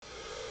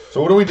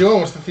So what are we doing?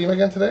 What's the theme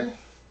again today?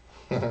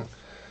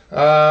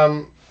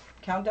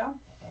 Countdown?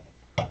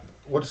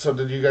 So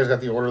did you guys got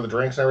the order of the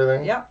drinks and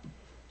everything? Yep.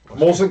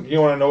 Molson,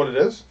 you want to know what it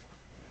is?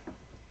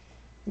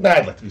 Nah,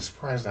 I'd like to be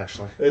surprised,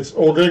 actually. It's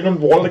Old England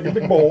Water like a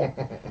big bowl.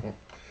 Give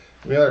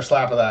me another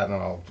slap of that, and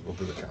then we'll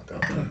do the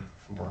countdown.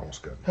 We're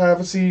almost good.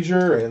 Have a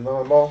seizure in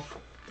the mall.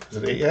 Is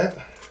it 8 yet?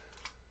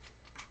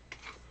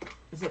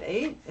 Is it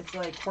 8? It's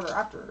like quarter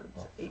after.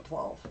 It's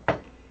 8:12.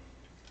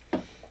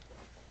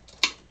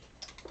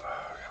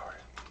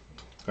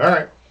 All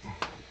right.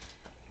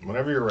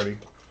 Whenever you're ready.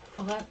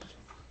 Okay.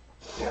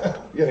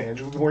 Yeah,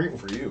 Andrew, we've been waiting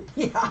for you.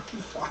 Yeah.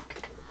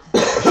 Fuck.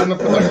 I shouldn't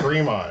have put the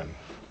cream on.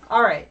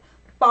 All right.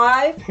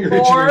 5, You're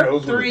itching your 4,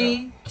 nose with it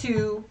 3,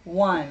 2,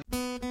 1.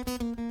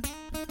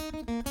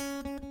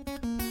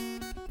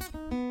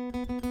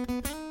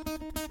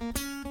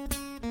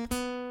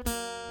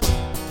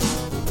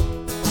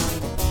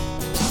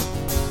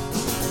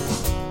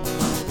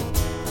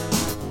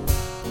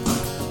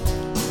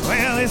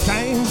 Well, it's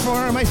time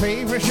for my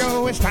favorite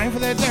show. It's time for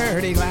the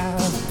Dirty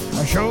Glass.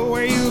 A show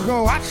where you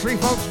go watch three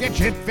folks get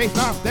shit-faced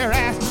off their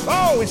ass.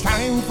 Oh, it's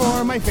time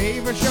for my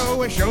favorite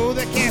show. A show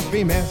that can't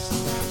be missed.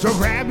 So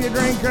grab your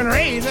drink and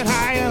raise it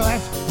high and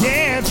let's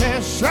get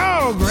pissed.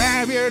 So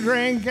grab your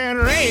drink and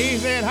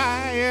raise it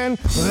high and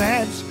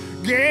let's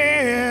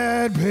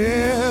get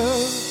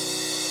pissed.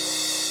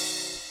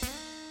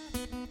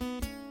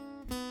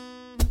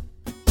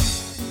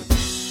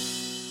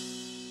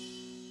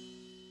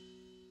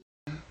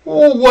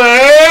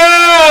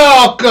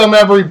 Welcome,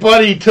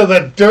 everybody, to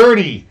the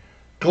Dirty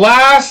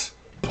Glass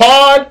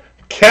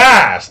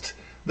Podcast.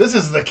 This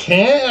is the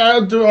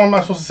I'm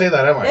not supposed to say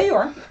that, am I? Yeah, you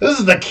are. This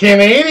is the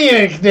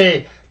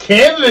Canada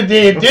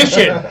Day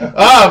edition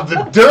of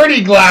the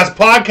Dirty Glass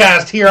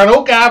Podcast here on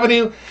Oak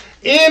Avenue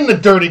in the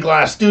Dirty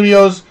Glass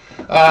Studios.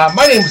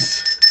 My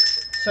name's...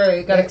 Sorry,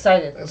 I got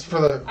excited. That's for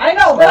the... I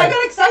know, but I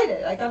got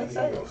excited.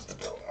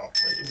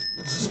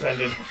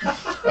 Suspended.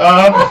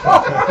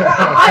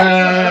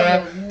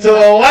 To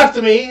the left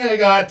of me, I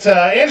got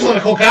Angela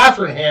Nicole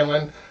Catherine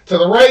Hanlon. To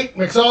the right,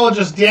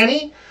 mixologist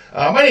Denny.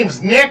 My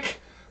name's Nick.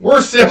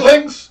 We're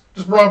siblings.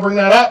 Just want to bring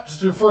that up.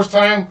 Just do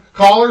first-time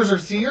callers or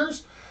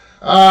seers.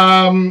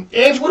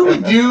 Ange, what do we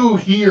do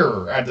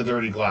here at the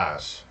Dirty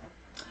Glass?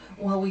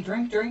 Well, we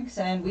drink drinks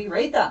and we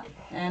rate them.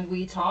 And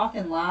we talk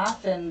and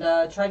laugh and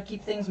try to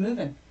keep things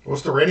moving.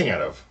 What's the rating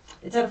out of?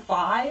 It's out of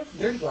 5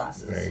 dirty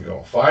glasses. There you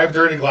go. 5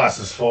 dirty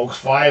glasses, folks.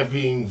 5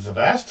 being the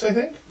best, I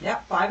think.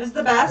 Yep, 5 is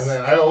the best. And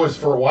then I always,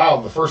 for a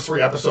while, the first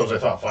 3 episodes, I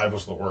thought 5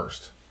 was the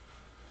worst.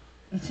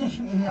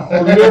 No.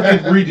 Well, we don't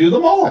have to redo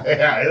them all.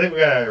 Yeah, I think we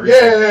gotta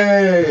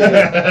Yay!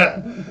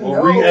 We'll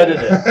No. re-edit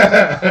it.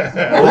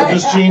 We'll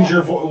just change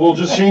we'll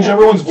just change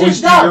everyone's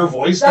voice to your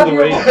voice to the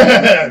rating.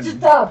 Just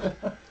stop.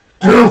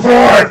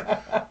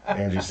 2-4!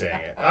 Andrew's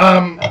saying it.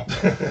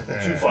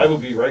 2-5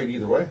 would be right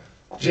either way.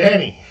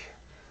 Jenny,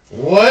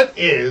 what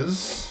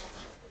is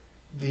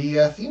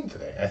the theme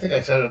today? I think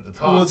I said it at the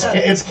top. Well,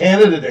 it's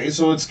Canada Day,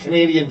 so it's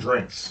Canadian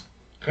drinks.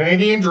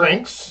 Canadian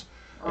drinks.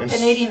 Or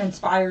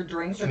Canadian-inspired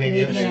drinks, or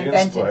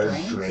Canadian-invented Canadian-inspired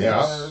drinks, drinks.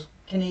 or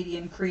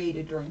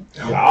Canadian-created drinks.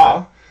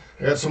 Yeah.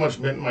 I got so much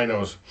mint in my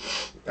nose,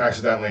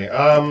 accidentally.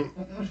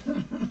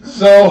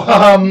 So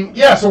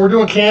we're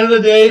doing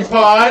Canada Day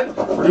pod.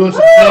 We're doing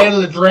some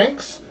Canada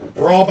drinks.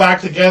 We're all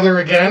back together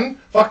again.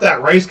 Fuck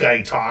that rice guy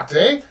he talked,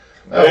 eh?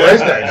 That rice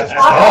guy just I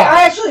talks.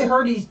 actually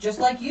heard he's just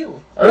like you.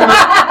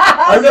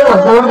 I've never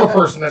heard of a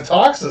person that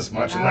talks this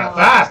much and that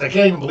fast. I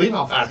can't even believe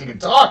how fast he can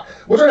talk.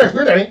 What's our next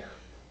beer, Danny?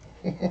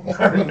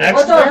 Our next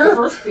What's our beer?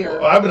 first beer?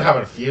 Well, I've been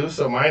having a few,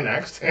 so my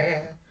next.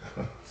 So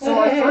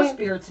our first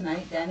beer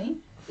tonight, Denny,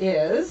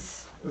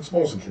 is It's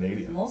Molson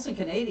Canadian. Molson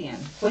Canadian.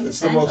 It's the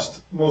Quintessential.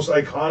 most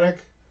iconic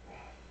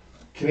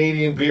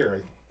Canadian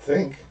beer, I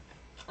think.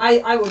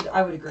 I would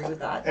agree with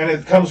that. And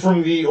it comes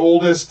from the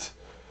oldest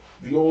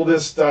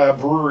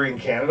brewery in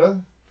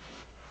Canada,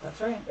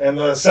 That's right. and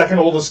the second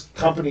oldest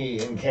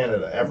company in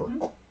Canada ever.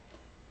 Mm-hmm.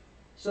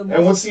 So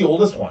And what's the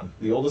oldest one?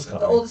 The oldest the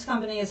company? oldest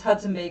company is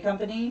Hudson Bay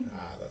Company.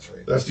 Ah, that's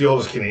right. That's the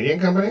oldest Canadian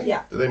company?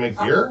 Yeah. Do they make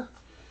beer?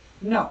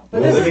 No,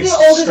 but Well, this they is the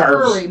make oldest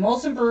scarves. brewery.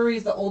 Molson Brewery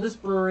is the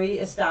oldest brewery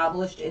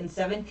established in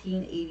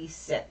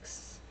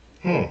 1786,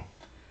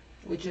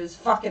 which is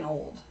fucking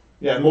old.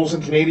 Yeah, and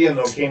Molson Canadian,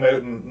 though, came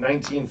out in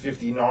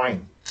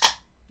 1959.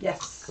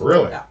 Yes.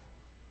 Really? Yeah.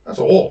 That's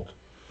old.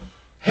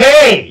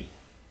 Hey!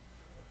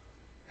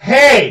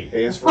 Hey,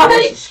 it's for Why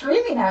are you us.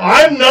 screaming at me?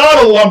 I'm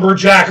not a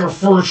lumberjack or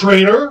fur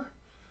trader.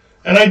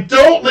 And I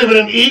don't live in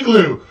an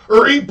igloo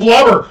or eat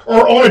blubber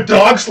or own a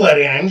dog sled,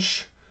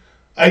 Ange.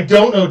 I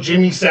don't know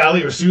Jimmy,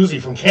 Sally, or Susie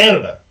from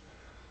Canada.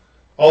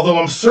 Although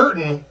I'm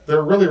certain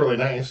they're really, really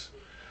nice.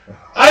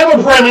 I'm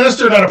a prime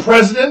minister, not a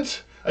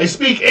president. I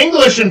speak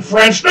English and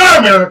French, not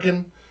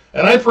American.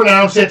 And I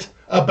pronounce it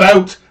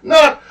about,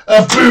 not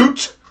a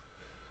boot.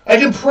 I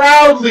can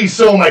proudly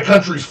sew my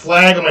country's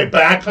flag on my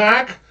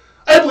backpack.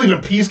 I believe in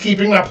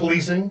peacekeeping, not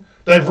policing.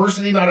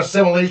 Diversity, not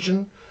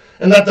assimilation.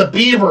 And that the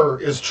beaver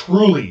is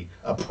truly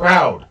a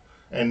proud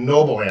and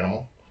noble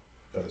animal.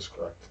 That is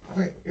correct.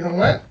 Wait, you know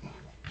what?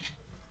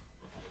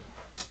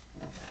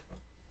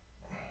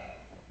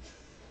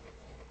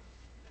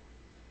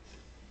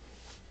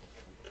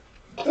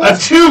 A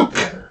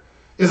toque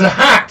is a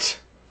hat.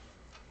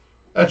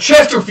 A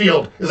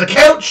Chesterfield is a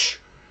couch.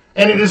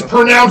 And it is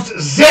pronounced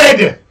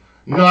Z,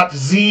 not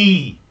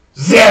Z.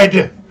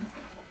 Z.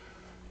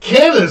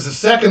 Canada is the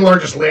second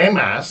largest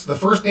landmass, the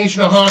first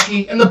nation of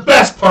hockey, and the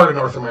best part of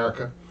North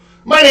America.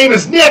 My name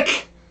is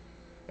Nick,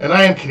 and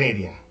I am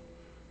Canadian.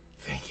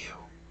 Thank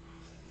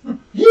you.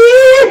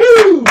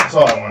 Yee-hoo! That's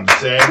all I wanted to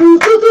say.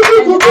 And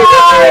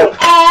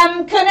I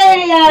am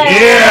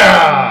Canadian.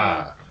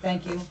 Yeah!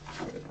 Thank you.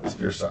 This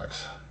beer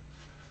sucks.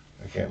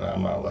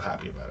 I'm not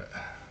happy about it.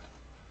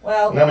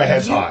 Well, Now my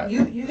head's hot. So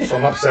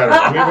I'm upset.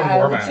 I'm even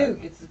more mad.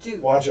 It's the two.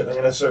 Watch it. I'm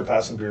gonna start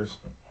passing beers.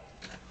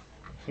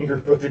 You're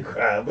about to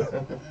grab.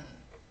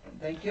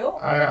 Thank you.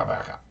 I got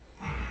back up.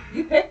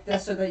 You picked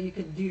this so that you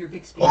could do your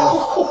big speech.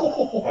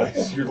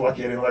 You're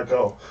lucky I didn't let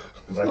go.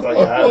 Because I thought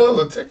you had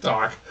Oh, the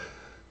TikTok.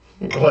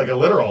 Like a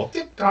literal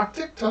TikTok,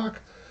 TikTok.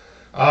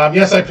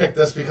 Yes, I picked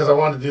this because I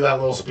wanted to do that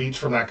little speech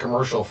from that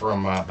commercial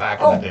from back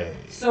in the day.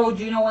 So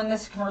do you know when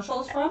this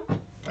commercial is from?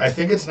 I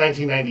think it's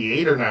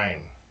 1998 or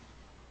 9.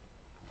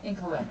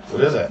 Incorrect.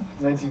 What is it?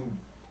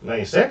 1996?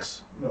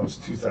 96? No, it's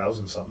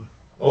 2000 something.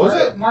 What was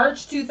it?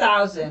 March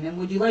 2000. And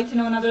would you like to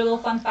know another little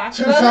fun fact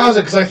about 2000,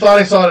 it? because I thought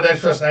I saw it at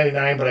Edgefest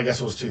 99, but I guess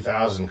it was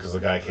 2000 because the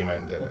guy came out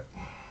and did it.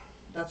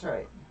 That's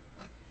right.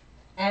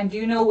 And do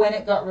you know when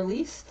it got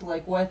released?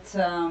 Like what,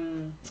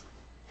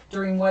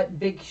 during what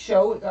big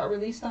show it got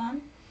released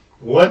on?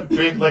 What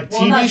big, like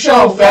Well, TV not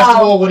show, show,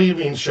 festival? wow. What do you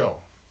mean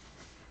show?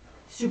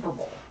 Super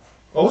Bowl.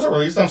 What was it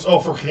released on? Oh,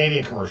 for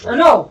Canadian commercial. Or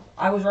no,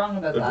 I was wrong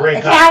about The that. Grey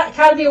Cup.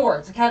 Academy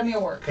Awards. Academy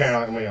Awards.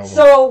 Okay,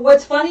 So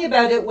what's funny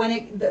about it, when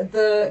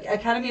the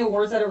Academy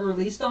Awards that it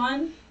released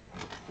on,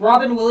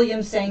 Robin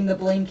Williams sang the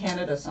Blame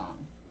Canada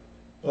song.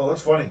 Oh,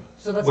 that's funny.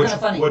 So that's kind of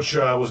funny. Which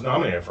was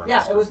nominated for an Yeah,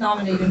 Oscar. it was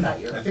nominated that I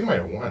year. think it might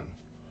have won.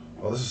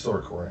 Oh, this is still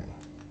recording.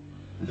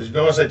 Did you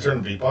notice I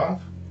turned the beep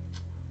off?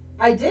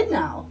 I did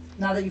now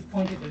that you've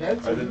pointed it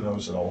out to I me. didn't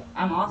notice at all.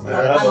 I'm awesome. Did it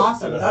I'm have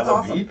awesome. Did it That's have a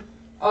awesome. beep?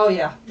 Oh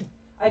yeah.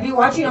 I'd be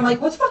watching. I'm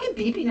like, what's fucking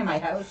beeping in my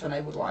house when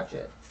I would watch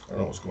it. I don't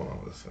know what's going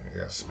on with this thing. I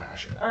gotta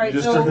smash it. All right, You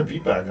just so turned the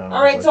beep back on.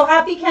 all right, so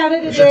happy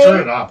Canada You should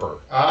turn it Day. up.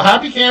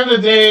 Happy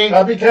Canada Day.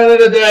 Happy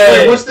Canada Day!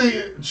 Wait, what's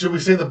the? Should we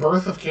say the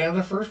birth of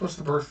Canada first? What's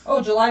the birth? Oh,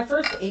 July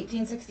 1st,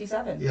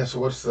 1867. Yeah. So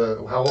what's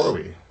the? How old are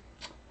we?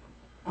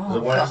 Oh, Is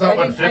it one- fuck, it's not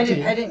I didn't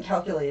 150. I didn't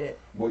calculate it.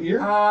 What year?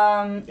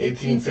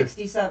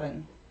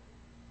 1867.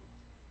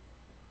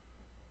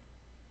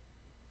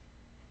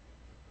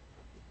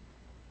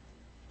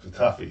 It's a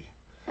toughie.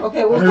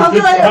 Okay, we'll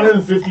calculate it.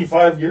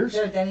 155 years?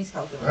 There, Denny's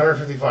calculating.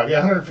 155. Yeah,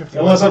 150.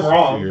 Unless I'm was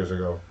wrong. 2 years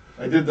ago.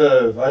 I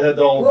had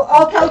all. Well,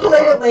 I'll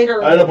calculate it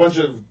later. I had a bunch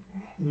of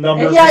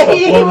numbers And yeah, and stuff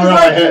he floating was around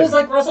like my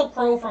head. Russell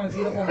Crowe from A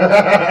Beautiful Mind.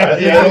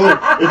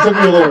 Yeah, it took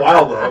me a little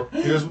while though.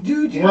 He was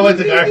more like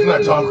the guy from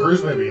that Tom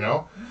Cruise movie, you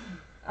know.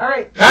 All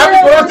right.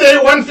 Happy birthday,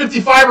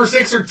 155 or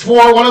 6 or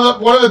 4, one of the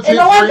two. In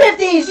the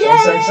 150s,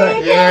 yay!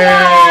 Say.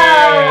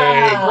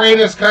 Canada! Yay!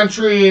 Greatest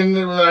country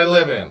that I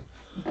live in.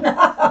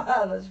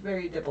 That's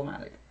very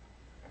diplomatic.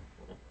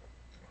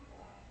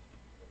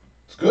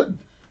 It's good.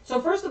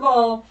 So first of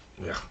all,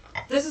 Yeah.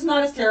 this is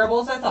not as terrible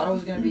as I thought it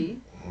was going to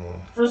be.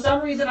 For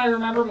some reason, I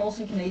remember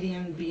Molson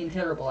Canadian being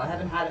terrible. I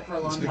haven't had it for a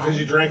long It's time. because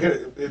you drank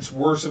it. It's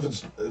worse if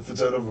it's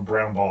out of a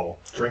brown bottle.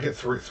 Drink it.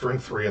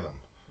 Drink 3 of them.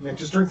 Nick,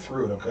 just drink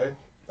through it, okay?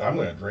 I'm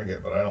gonna drink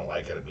it, but I don't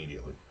like it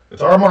immediately.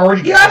 I'm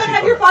already. You haven't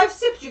had your 5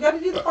 sips. You got to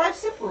do the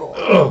 5-sip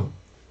rule.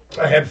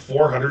 I had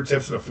 400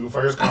 tips at a Foo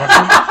Fighters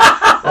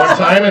concert one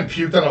time and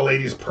puked on a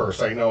lady's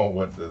purse. I know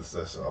what this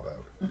is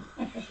about.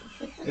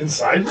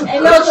 Inside the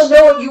And you also purse?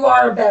 know what you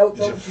are about,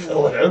 Did you don't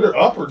fill you? it out or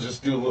up or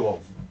just do a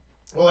little?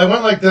 Well, I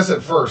went like this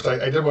at first.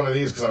 I did one of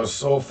these because I was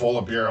so full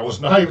of beer. I was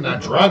not even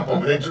that drunk,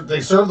 but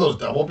they served those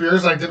double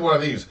beers, and I did one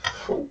of these.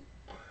 And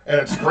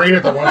it sprayed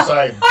at the one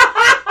side,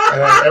 and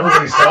then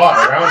everybody saw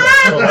it around us.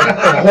 So like,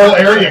 the whole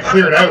area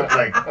cleared out.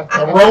 Like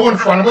a row in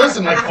front of us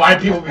and like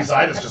 5 people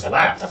beside us just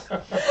left.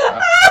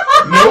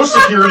 No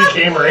security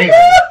came or anything.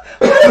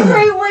 What a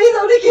great way,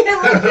 though, to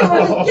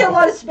get a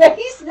lot of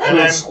space. And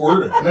then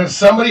squirted. And then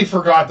somebody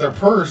forgot their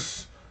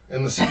purse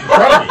in the seat in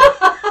front of me.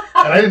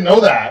 And I didn't know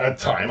that at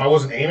the time. I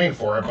wasn't aiming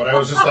for it, but I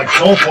was just like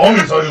so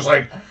foamy, so I was just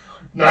like,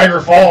 Niagara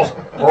Falls.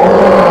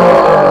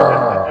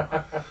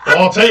 Well,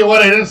 I'll tell you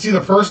what, I didn't see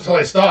the purse until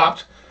I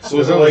stopped. So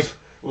was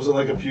it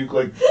like a puke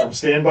like from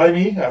Stand By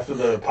Me after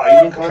the pie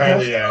eating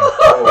contest? Kinda, yeah.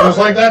 It was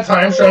like that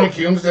time Shawnee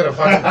Coombs did a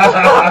fucking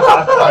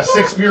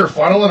 6-beer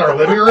funnel in our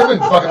living room and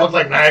fucking looked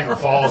like Niagara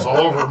Falls all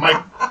over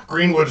Mike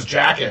Greenwood's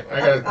jacket. I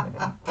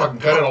gotta fucking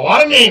cut in a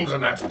lot of names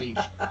in that speech.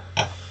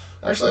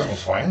 Actually, that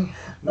was fine.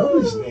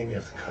 Nobody's name you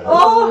have to cut.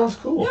 Oh, That was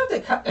cool. you have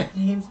to cut their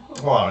names.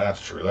 Well, that's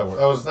true.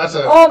 That's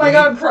a. Oh my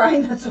god, I'm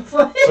crying. That's so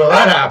funny. So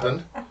that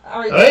happened.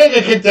 All right. I didn't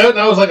get kicked out, and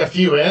I was like a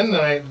few in, and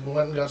I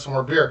went and got some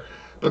more beer.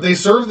 But they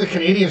serve the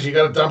Canadians, you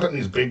got to dump it in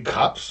these big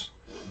cups.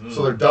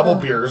 So they're double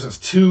beers. It's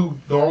 2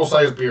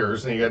 normal-sized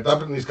beers, and you got to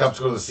dump it in these cups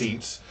to go to the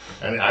seats.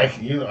 And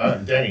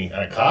Denny, in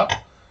a cup,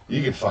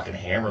 you could fucking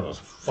hammer those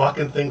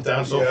fucking things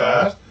down so yeah.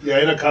 fast. Yeah,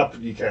 in a cup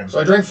you can. So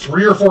I drank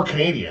 3 or 4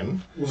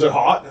 Canadian. Was it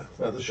hot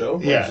at the show?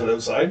 Yeah. Was it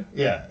outside?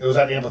 Yeah, it was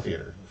at the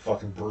amphitheater.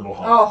 Fucking brutal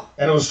hot. Oh.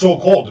 And it was so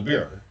cold, the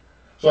beer.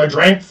 So I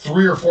drank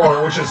 3 or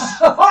 4, which is 6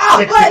 to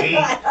 8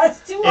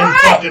 That's too in much.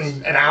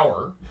 fucking an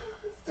hour.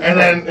 And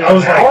then In I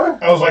was an hour?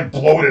 like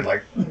bloated,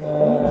 like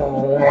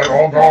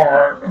oh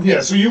god.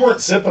 Yeah, so you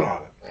weren't sipping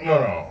on it.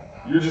 No.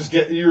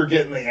 You were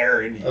getting the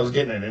air in I you. was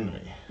getting it into me.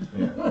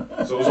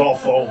 Yeah. So it was all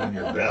foam in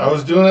your belly. I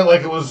was doing it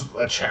like it was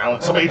a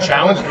challenge. Somebody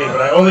challenged me,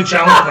 but I only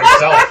challenged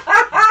myself.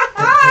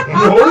 You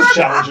always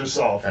challenge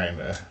yourself.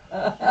 Kinda.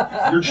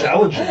 You're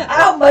challenging.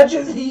 How much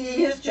is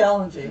he is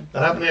challenging?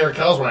 That happened to Eric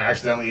Kells when I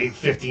accidentally ate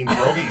 15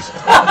 pierogies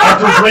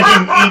after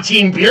drinking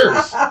 18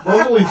 beers. That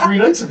was only 3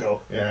 nights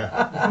ago.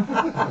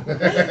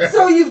 Yeah.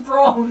 So you've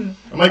grown.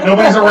 I'm like,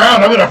 nobody's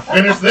around. I'm gonna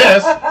finish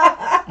this.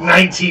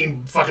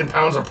 19 fucking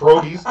pounds of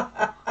pierogies.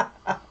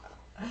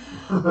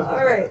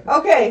 All right.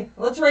 Okay.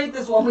 Let's rate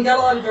this one. We got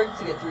a lot of drinks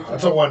to get through.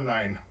 That's a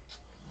 1-9.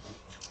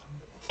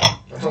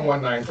 That's a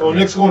 1-9 for Oh, me.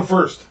 Nick's going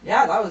first.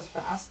 Yeah, that was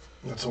fast.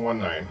 That's a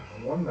 1-9.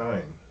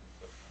 1-9.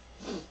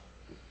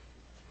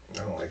 I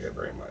don't like it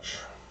very much.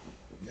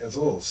 Yeah, it's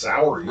a little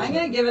sour. I'm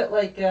gonna give it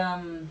like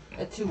a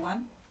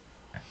 2-1.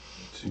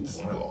 It's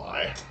a little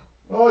high.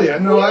 Oh yeah,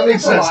 no, that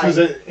makes sense Why?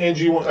 because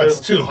Angie went. That's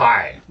too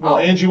high. No, Oh.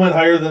 Angie went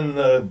higher than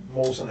the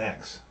Molson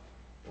X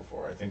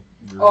before. I think.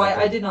 You're Oh, like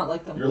I did not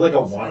like them. You're like a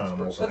Molson 1 on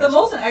a Export. Molson But the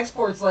Export. Molson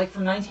Export's like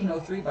from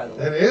 1903, by the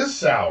way. It is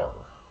sour.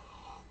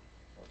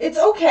 It's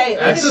okay.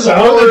 Like, X it's is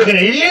lower than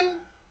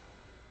Canadian?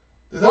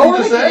 Is that lower what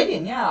you than said?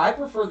 Canadian. Yeah, I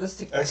prefer this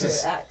to X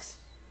is- X.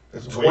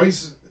 It's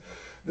Twice.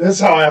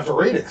 That's how I have to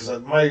rate it because I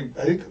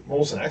think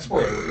Molson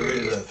Export I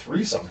rated it a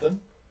 3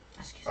 something,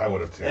 I would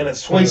have too. and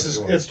it's twice as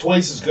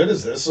good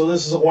as this. So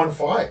this is a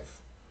 1.5.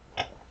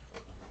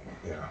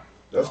 Yeah.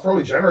 That's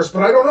probably generous,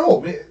 but I don't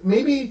know.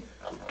 Maybe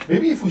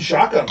if we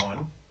shotgun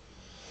one,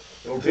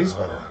 it'll taste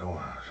better. I don't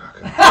want to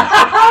shotgun.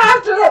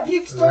 After that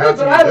puke Does it story, have to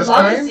but be I would this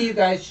love to kind? see you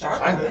guys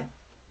shotgun Kinda. it.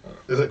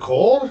 Is it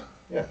cold?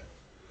 Yeah.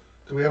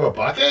 Do we have a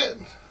bucket?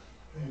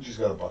 Angie's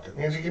got a bucket.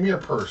 Angie, give me your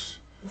purse.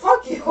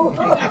 Fuck you. No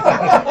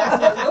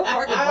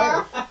fucking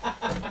way.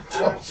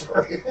 Oh,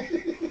 sorry.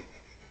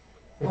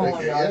 Oh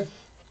my god.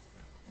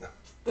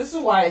 This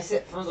is why I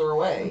sit further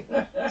away.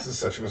 This is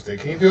such a mistake.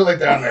 Can you do it like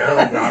down there,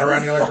 like not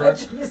around the other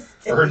trucks?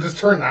 Or just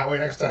turn that way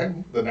next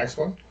time, the next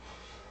one?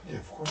 Yeah,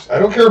 of course. I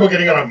don't care about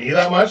getting it on me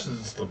that much.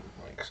 It's the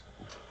mics.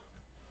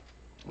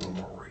 I'm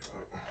more worried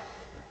about it.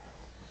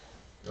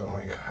 Oh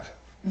my god.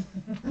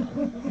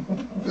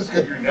 Just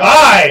get your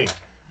I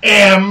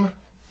am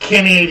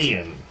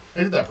Canadian.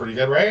 I did that pretty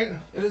good, right?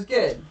 It was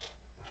good.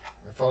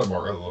 I felt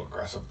more a little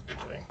aggressive at the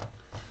beginning.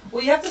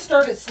 Well, you have to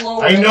start it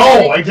slow. I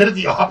know. I did it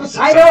the opposite.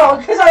 I know,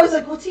 because I was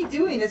like, what's he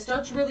doing? It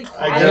starts really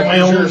quiet. I did it my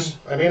own. Yours.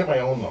 I made it my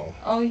own though.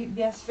 Oh,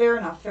 yes, fair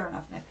enough,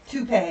 Nick.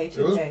 Toupee.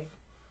 was- It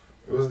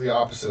was the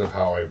opposite of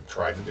how I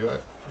tried to do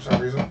it for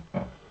some reason.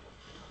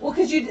 Well,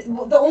 because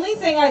the only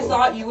thing I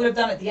thought you would have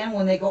done at the end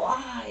when they go,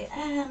 I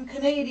am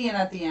Canadian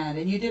at the end,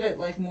 and you did it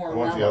like more I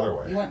went the mellow. other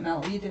way. You went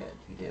mellow. You did.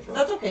 But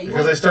that's okay.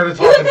 Because I started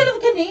You went talking. kind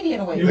of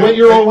Canadian away. You went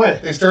your own way.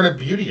 They started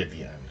beauty at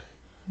the end.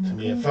 To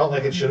me, it felt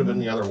like it should have been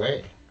the other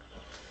way.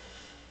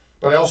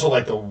 But I also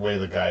like the way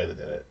the guy that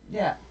did it.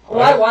 Yeah.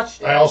 Well, I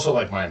watched it. I also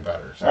like mine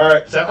better. So. All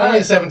right. Is that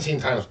only 17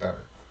 times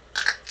better?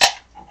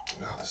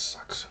 Oh, this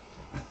sucks.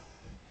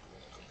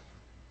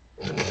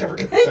 Never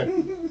get the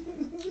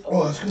thing.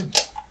 Oh, that's good.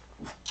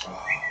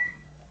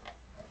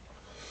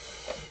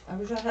 I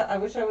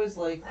wish I was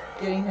like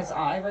getting his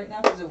eye right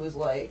now because it was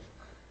like.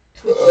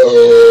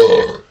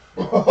 Oh,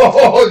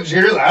 did you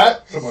hear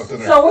that? Someone's in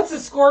there. So what's the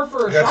score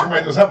for a That's shot?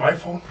 my, was that my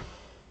phone?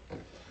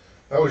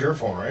 That was your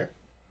phone, right?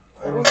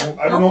 I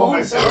don't know what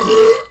my sound.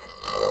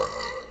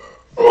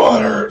 Oh,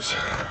 it hurts.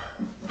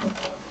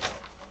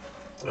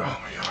 Oh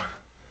my god.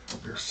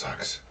 Beer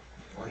sucks.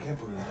 Well, I can't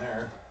put it in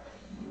there.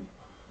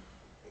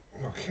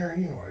 No,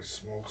 Karen, you know I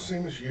smoke.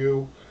 Same as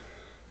you.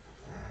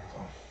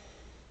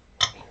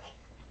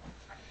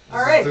 All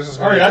right. This is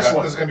All right, gonna be a cut.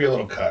 excellent. This is gonna be a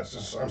little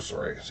cut. I'm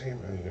sorry. Same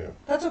as you.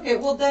 That's okay.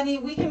 Well, Denny,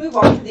 we can move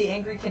on to the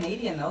Angry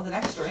Canadian though. The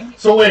next drink.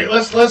 So wait,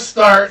 let's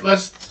start.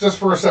 Let's just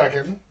for a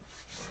second.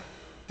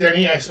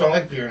 Denny, I smell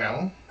like beer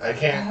now. I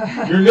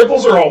can't. Your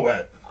nipples are all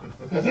wet.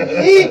 I'm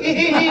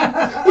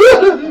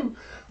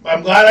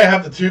glad I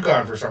have the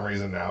toucan for some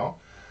reason now.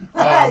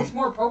 It's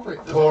more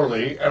appropriate.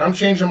 Totally. And I'm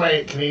changing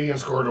my Canadian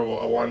score to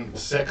a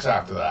 1.6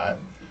 after that.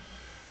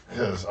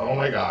 Because, oh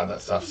my god,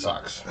 that stuff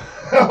sucks.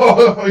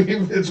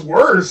 It's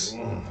worse.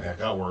 Yeah, it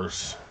got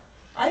worse.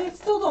 I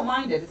still don't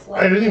mind it. It's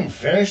like. I didn't even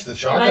finish the but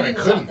shotgun. I I didn't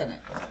couldn't. shotgun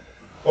it.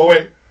 Oh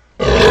wait.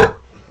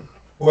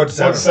 What's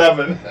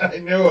 1.7. I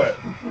knew it.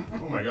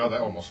 Oh my god,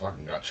 that almost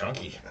fucking got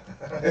chunky.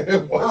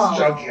 It was Oh.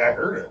 chunky. I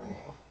heard it.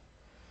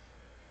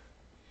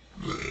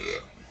 All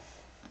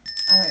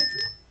right.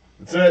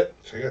 That's it.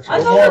 So you got I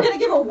to thought you were gonna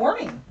give a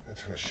warning.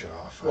 turn this shit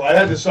off. Well, I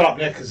had to stop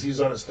Nick because he's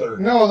on his third.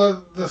 No,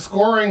 the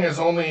scoring is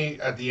only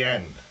at the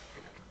end.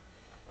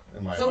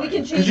 So we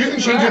can change Because you it can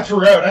change it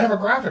throughout. throughout. I have a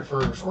graphic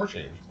for score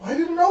change. I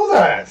didn't know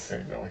that.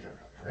 Okay, no, I get it.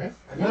 Right?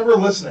 I'm never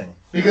listening.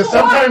 Because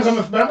Why? sometimes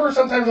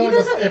sometimes He only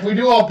doesn't- if we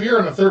do all beer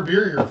on the third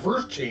beer, your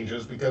first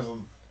changes because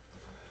of.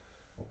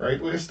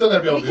 Right? We still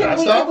gotta be able to do that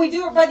stuff. We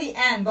do it by the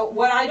end, but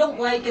what I don't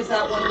like is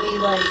that when we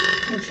like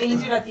can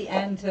change it at the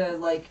end to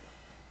like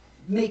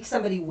make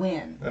somebody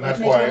win. And Like, that's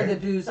make why- one of the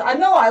dues. I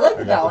know I like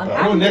the I got bell. the I'm bell.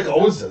 I know happy Nick with it.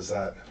 always does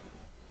that.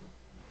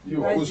 You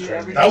You guys always do try.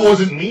 everything. That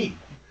wasn't me.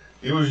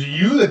 It was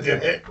you that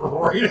did it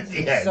right at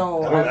the end.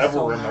 So I don't I'm ever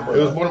so remember.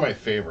 it was one of my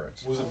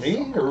favorites. Was it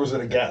me or was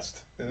it a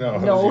guest? No,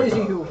 No, it was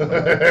you.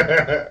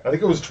 I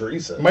think it was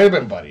Teresa. Might have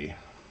been Buddy.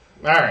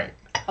 All right.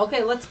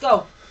 Okay, let's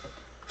go.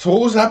 So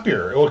what was that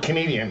beer? Oh,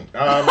 Canadian.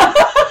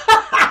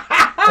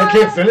 I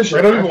can't finish it.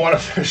 I don't even want to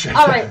finish it.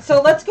 All right,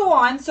 so let's go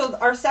on. So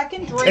our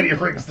second Teddy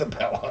drink. rings the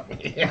bell on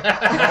me.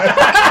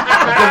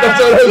 That's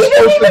what I was He didn't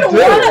supposed to even do.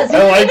 warn us. He I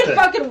didn't liked even it.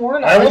 fucking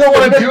warn us. I don't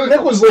want to do Nick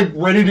it. was like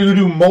ready to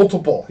do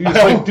multiple. He was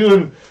like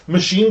doing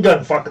machine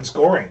gun fucking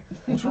scoring.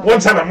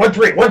 1-7,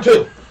 1-3,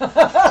 1-2.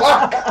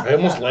 I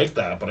almost like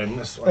that, but I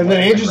miss. And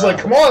then Angie's like,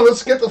 come on,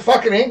 let's get the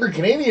fucking angry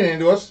Canadian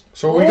into us.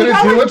 So are we Well, we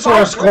gonna got do like it so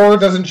our 5 score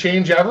doesn't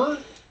change ever?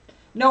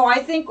 No, I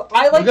think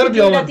I like gotta to be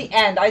do it able at to- the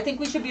end. I think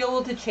we should be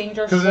able to change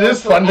our. Because it score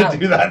is fun to throughout.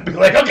 do that and be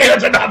like, okay,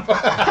 that's enough.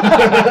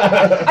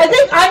 I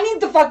think I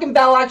need the fucking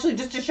bell actually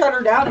just to shut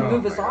her down and Oh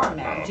move my us God, on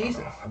now. no,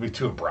 Jesus. That'd be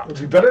too abrupt.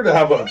 It'd be better to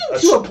have a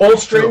too pull Too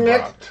string,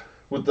 Nick, abrupt.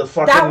 with the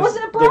fucking... That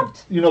wasn't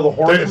abrupt? The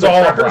horn, It's the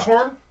all trucker's abrupt.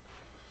 horn?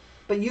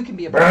 But you can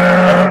be a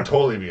That would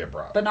totally be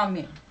abrupt. but not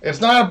me.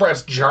 It's not abrupt.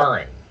 It's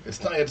jarring.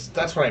 It's not. It's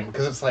that's what I mean.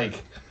 Because it's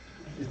like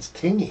It's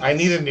tingy. I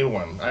need a new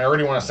one. I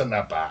already want to send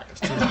that back.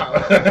 It's too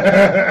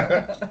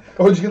loud.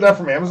 Oh, did you get that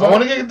from Amazon? I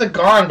want to get the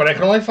gong, but I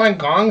can only find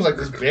gongs like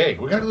this big.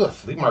 We gotta go to the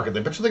flea market.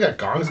 They bet you they got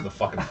gongs at the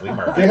fucking flea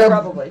market. They have-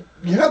 Probably.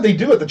 Yeah, they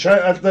do at the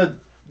Chinese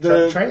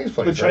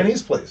place. The right?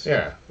 Chinese place.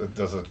 Yeah, that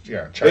does it.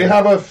 Yeah, They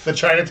have a the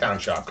Chinatown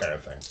shop kind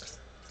of thing.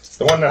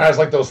 The one that has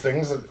like those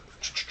things,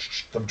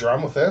 the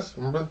drum with this.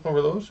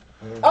 Remember those?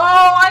 Oh,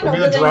 I know. Remember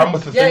the but then- drum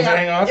with the yeah, things yeah.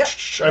 hanging off?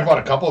 Yep. I bought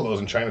a couple of those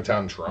in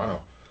Chinatown in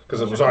Toronto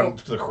because it was on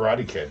the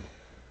Karate Kid.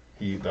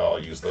 They all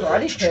use those.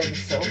 Karate Kid,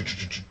 so-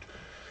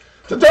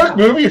 It's a dark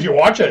movie if you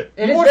watch it.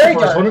 It You is watch very the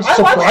first dark. one, it's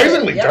I watched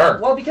surprisingly it, yeah.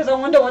 dark. Well, because I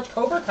wanted to watch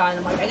Cobra Kai, and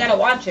I'm like, I gotta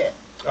watch it.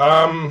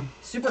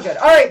 Super good.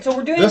 All right, so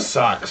we're doing. This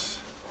sucks.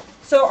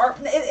 So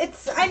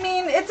it's. I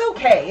mean, it's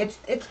okay.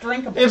 It's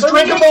drinkable. It's For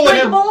me, drinkable, like a-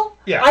 drinkable.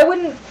 yeah. I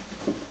wouldn't.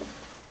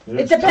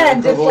 It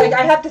depends. It's drinkable. like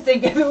I have to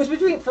think. If it was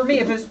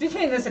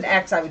between this and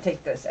X, I would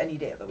take this any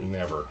day of the week.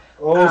 Never.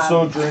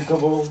 Also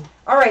drinkable.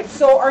 All right,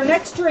 so our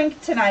next drink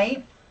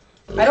tonight,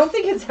 I don't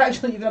think it's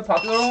actually even a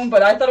popular one,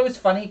 but I thought it was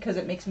funny because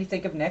it makes me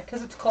think of Nick,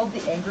 because it's called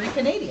the Angry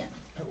Canadian.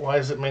 Why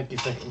does it make you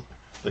think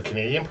the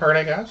Canadian part?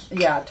 I guess.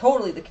 Yeah,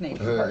 totally the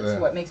Canadian part is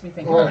what makes me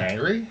think I'm of not it.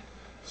 angry. I'm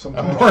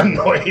Sometimes. more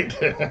annoyed.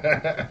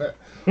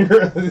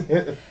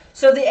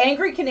 So the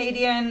Angry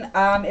Canadian,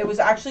 it was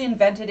actually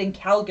invented in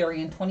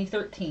Calgary in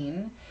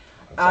 2013.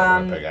 That's a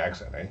Winnipeg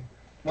accent, eh?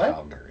 What?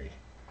 Calgary.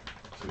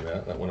 See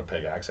that? That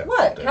Winnipeg accent.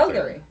 What? There.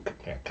 Calgary?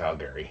 Yeah,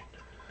 Calgary.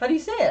 How do you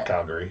say it?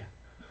 Calgary.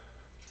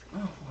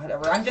 Oh,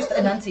 whatever. I'm just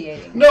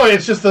enunciating. No,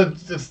 it's just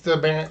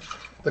the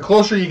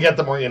closer you get,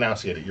 the more you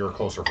enunciate it. You're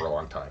closer for a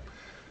long time.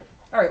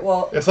 All right,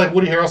 well, It's like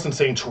Woody Harrelson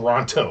saying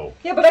Toronto.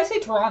 yeah, but I say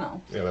Toronto.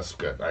 Yeah, that's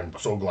good. I'm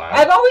so glad.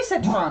 I've always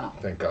said Toronto.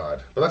 Thank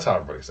God. But that's how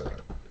everybody says it.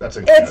 That's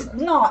in It's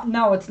Canada. not.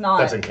 No, it's not.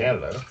 That's in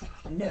Canada.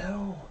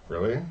 No.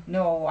 Really?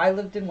 No, I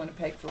lived in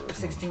Winnipeg for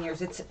 16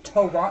 years. It's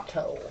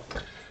Toronto.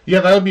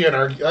 Yeah, that would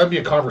be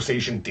a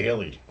conversation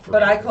daily. For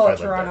But me I call if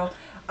it lived there. Toronto.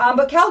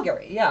 But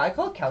Calgary. Yeah, I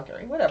call it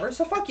Calgary. Whatever.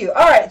 So fuck you.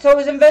 All right. So it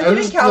was invented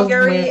in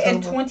Calgary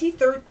in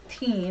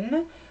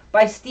 2013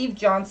 by Steve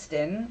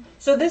Johnston.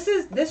 So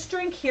this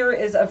drink here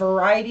is a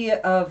variety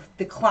of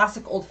the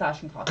classic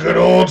old-fashioned cocktail. Good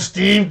old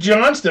Steve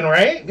Johnston,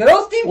 right? Good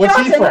old Steve What's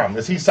Johnston. he from?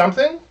 Is he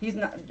something? He's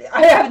not.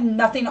 I have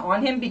nothing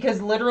on him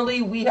because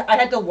literally I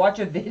had to watch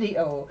a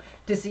video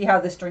to see how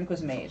this drink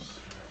was made.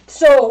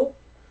 So,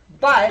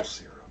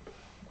 but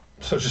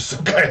So just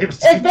some guy named it's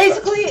Steve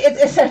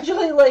it's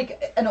essentially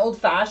like an old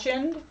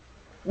fashioned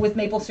with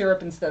maple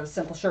syrup instead of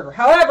simple sugar.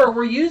 However,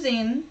 we're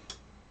using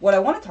what I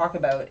want to talk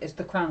about is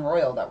the Crown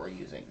Royal that we're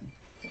using.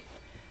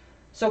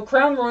 So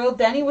Crown Royal,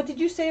 Danny, what did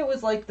you say? It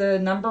was like the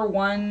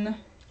 #1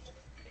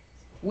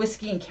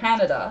 whiskey in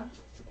Canada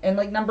and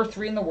like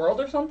 #3 in the world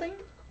or something?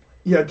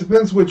 Yeah, it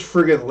depends which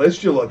friggin'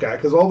 list you look at,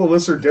 because all the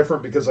lists are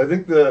different. Because I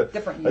think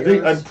Different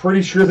years. I'm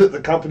pretty sure that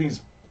the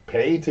companies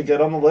pay to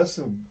get on the list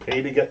and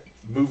pay to get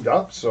moved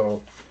up.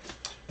 So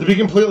To be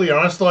completely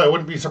honest, though, I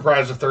wouldn't be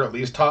surprised if they're at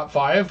least top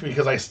 5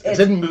 because it's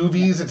in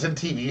movies, it's in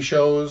TV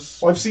shows.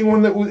 well, I've seen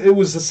one that it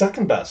was the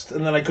second best,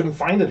 and then I couldn't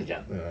find it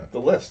again. Yeah. The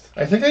list.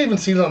 I think I even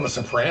seen it on The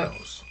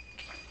Sopranos.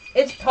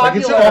 It's Like, popular.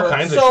 it's all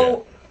kinds of so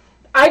shit.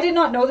 I did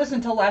not know this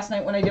until last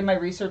night when I did my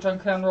research on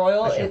Crown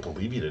Royal. I can't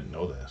believe you didn't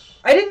know this.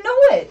 I didn't know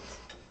it.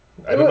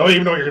 I don't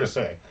even know what you're gonna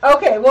say.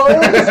 Okay, well,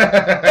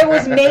 it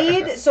was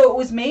made. So it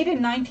was made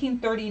in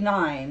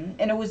 1939,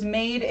 and it was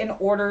made in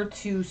order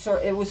to.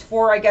 It was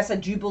for, I guess, a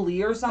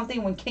jubilee or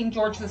something when King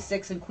George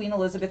VI and Queen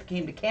Elizabeth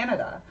came to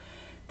Canada.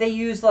 They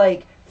used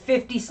like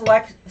 50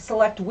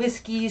 select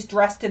whiskeys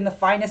dressed in the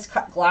finest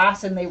cut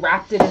glass, and they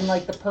wrapped it in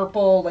like the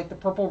purple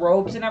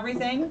robes and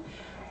everything.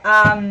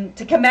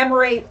 To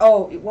commemorate,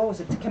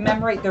 to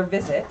commemorate their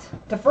visit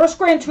to First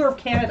Grand Tour of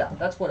Canada.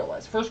 That's what it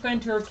was. First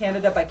Grand Tour of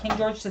Canada by King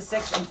George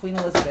VI and Queen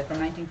Elizabeth in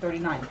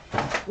 1939.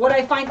 What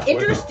I find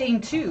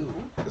interesting too.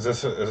 Is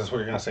this what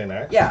you're gonna say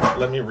next? Yeah.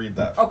 Let me read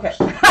that. Okay.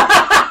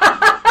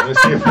 Let me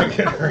see if I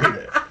can read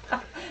it.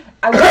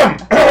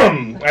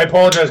 I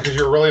apologize because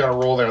you're really on a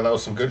roll there. That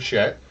was some good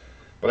shit.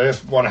 But I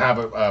just want to have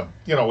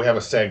we have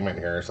a segment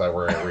here, so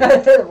where I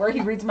read. Where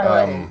he reads my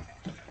writing.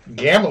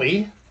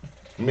 Gamley,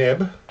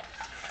 Mib.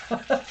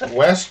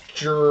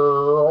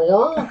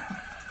 Westjor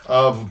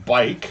of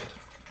Bike,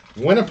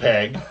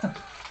 Winnipeg,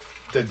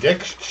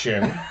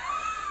 Dediction,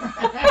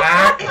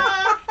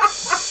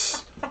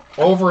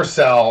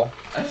 Oversell,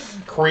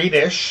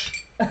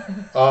 Craydish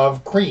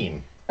of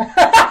Crean.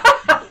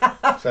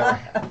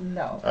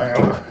 No.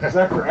 Is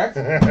that correct?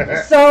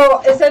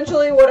 So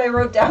essentially what I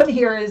wrote down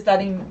here is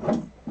that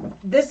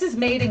this is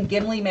made in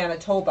Gimli,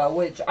 Manitoba,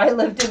 which I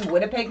lived in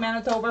Winnipeg,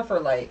 Manitoba for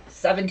like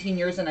 17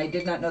 years, and I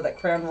did not know that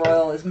Crown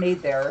Royal is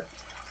made there.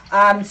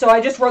 So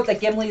I just wrote that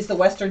Gimli is the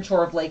western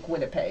shore of Lake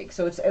Winnipeg.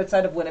 So it's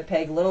outside of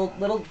Winnipeg,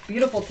 little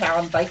beautiful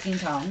town, Viking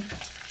town.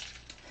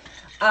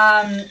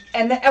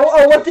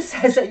 What this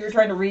says that you're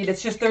trying to read,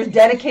 it's just there's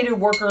dedicated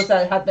workers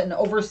that have been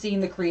overseeing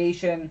the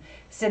creation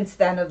since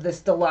then of this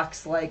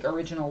deluxe, like,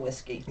 original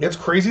whiskey. It's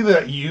crazy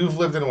that you've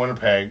lived in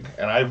Winnipeg,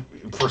 and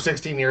for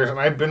 16 years, and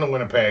I've been to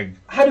Winnipeg.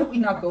 How did we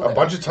not go there? A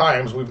bunch of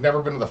times. We've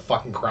never been to the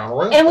fucking Crown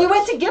Royal. And we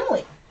went to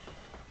Gimli.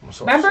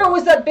 Remember it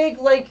was that big,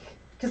 like,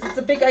 because it's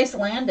a big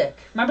Icelandic.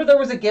 Remember there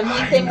was a Gimli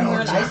thing when we were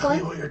in Iceland? I know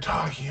exactly what you're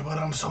talking about.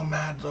 I'm so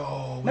mad,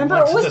 though. Remember,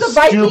 it was the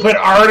Viking... stupid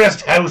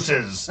artist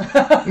houses.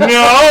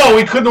 No,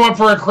 we couldn't have went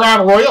for a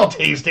Crown Royal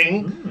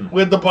tasting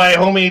with the buy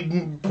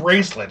homemade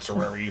bracelets or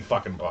whatever you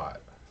fucking bought.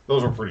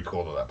 Those were pretty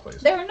cool to that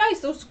place. They were nice.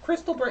 Those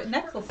crystal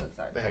necklaces.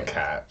 Actually. They had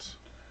cats.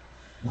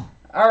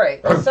 All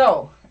right.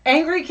 So,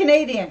 Angry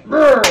Canadian.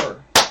 Brr.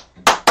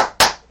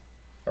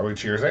 Are we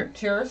cheersing?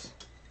 Cheers.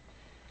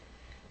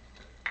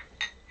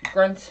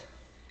 Grunt.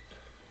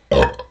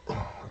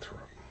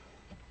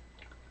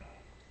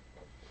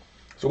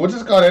 So what's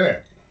this got in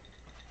it?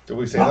 Did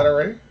we say that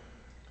already?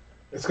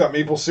 It's got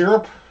maple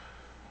syrup,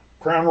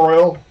 Crown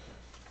Royal,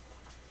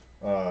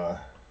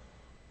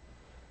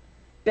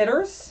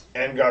 bitters,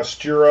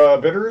 Angostura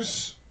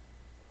bitters,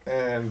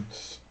 and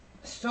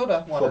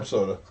soda water.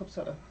 Club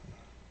soda.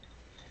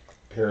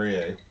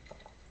 Perrier.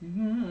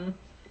 Mm-hmm.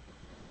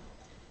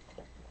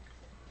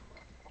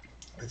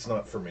 It's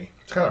not for me.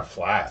 It's kind of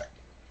flat.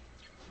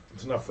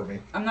 It's not for me.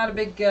 I'm not a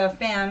big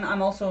fan.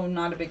 I'm also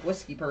not a big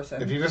whiskey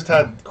person. If you just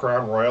had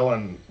Crown Royal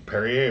and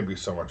Perrier, it'd be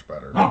so much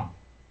better.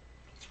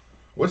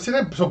 What's in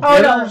it? So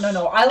bitters?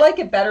 No. I like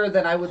it better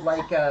than I would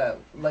like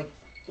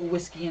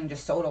whiskey and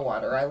just soda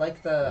water. I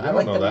like the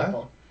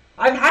maple.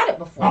 I've had it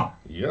before.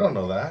 You don't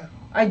know that.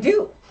 I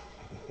do.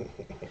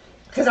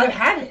 Because I've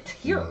had it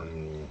here.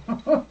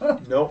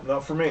 Nope,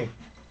 not for me.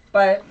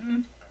 But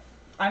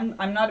I'm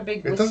not a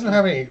big whiskey. It doesn't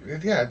have any...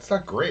 Yeah, it's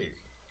not great.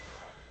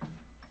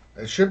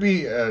 It should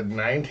be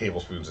 9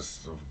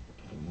 tablespoons of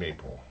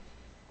maple.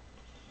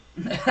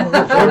 There's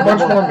a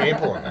bunch more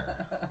maple in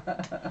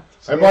there.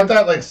 I bought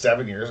that like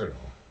 7 years ago.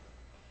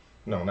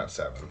 No, not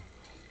 7.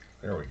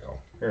 There we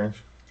go. Here.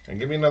 And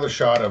give me another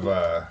shot of...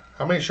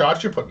 how many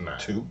shots you put in that?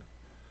 2.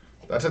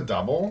 That's a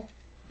double?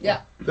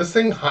 Yeah. This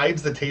thing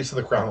hides the taste of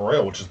the Crown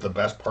Royal, which is the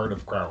best part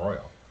of Crown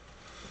Royal.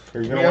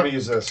 Here, you're going to want to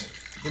use this.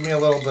 Give me a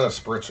little bit of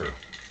spritzer.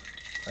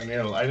 I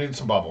need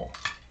some bubble.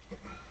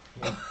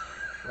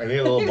 I need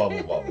a little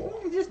bubble.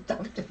 You just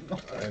dumped it.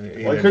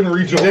 I couldn't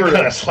reach over. You did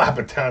kind of slap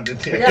it down,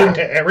 didn't you?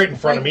 Yeah. Right in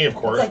front of me, of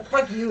course. It's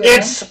like, fuck you,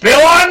 It's Spill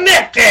on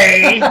Nick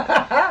Day!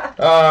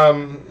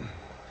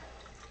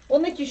 Well,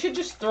 Nick, you should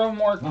just throw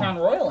more Crown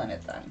Royal in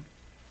it then.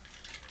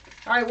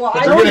 All right, well,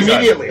 it's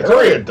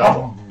already a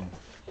double.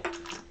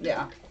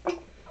 Yeah.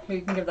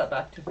 You can give that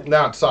back to me.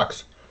 No, it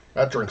sucks.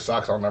 That drink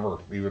sucks. I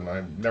won't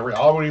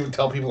even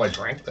tell people I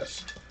drank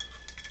this.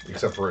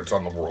 Except for it's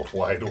on the World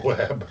Wide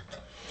Web.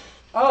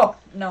 Oh,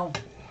 no.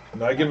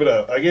 No, I gave it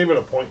a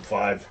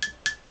 0.5.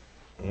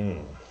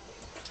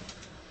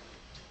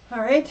 All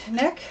right,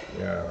 Nick?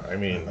 Yeah, I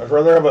mean... I'd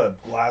rather have a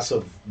glass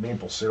of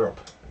maple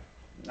syrup.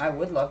 I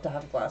would love to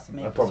have a glass of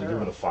maple I'd probably syrup.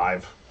 give it a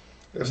 5.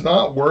 It's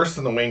not worse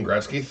than the Wayne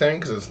Gretzky thing,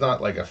 because it's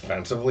not, like,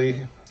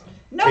 offensively...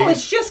 No, taste.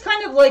 It's just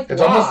kind of like...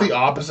 It's almost the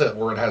opposite,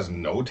 where it has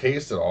no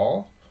taste at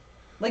all.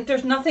 Like,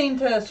 there's nothing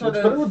to sort of...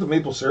 It's better with the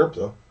maple syrup,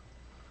 though.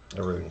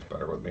 Everything's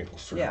better with maple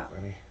syrup. Yeah.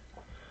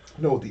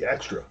 No, with the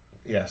extra.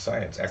 Yeah,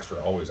 science.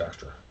 Extra. Always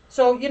extra.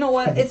 So, you know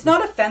what? It's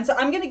not offensive.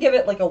 I'm going to give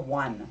it like a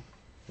 1.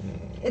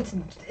 It's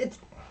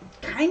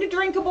kind of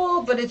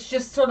drinkable, but it's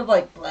just sort of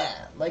like, bleh.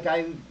 Like,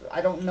 I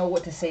don't know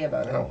what to say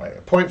about it. I don't like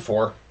it.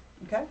 0.4.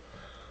 Okay.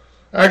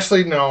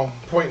 Actually, no.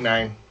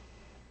 0.9.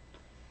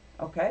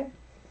 Okay.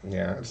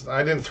 Yeah,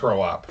 I didn't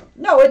throw up.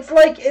 No, it's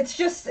like, it's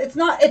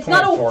not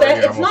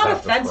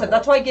offensive.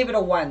 That's why I gave it a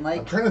 1. Like,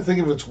 I'm trying to think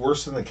if it's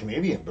worse than the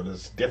Canadian, but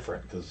it's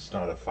different because it's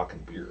not a fucking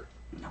beer.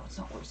 No, it's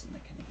not worse than the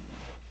Canadian.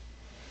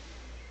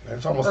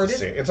 It's almost Or the it is-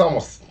 same. It's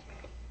almost.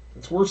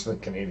 It's worse than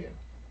Canadian.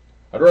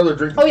 I'd rather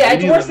drink the Oh yeah,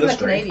 it's Canadian worse than than the this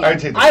drink. Canadian. I'd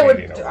take the I would.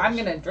 Canadian over I'm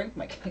this. gonna drink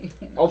my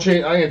Canadian. I'm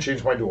gonna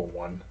change mine to a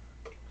 1.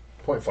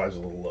 0.5 is a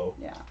little low.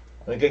 Yeah.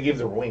 I think I gave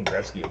the Wayne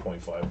Gretzky a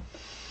 0.5.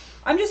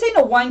 I'm just saying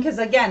a 1 because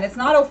again, it's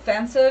not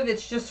offensive.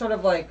 It's just sort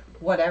of like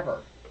whatever.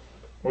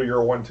 Well,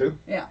 you're a 1 too?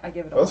 Yeah, I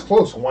give it a That's 1.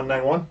 close.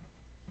 191.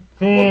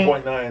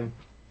 1.91.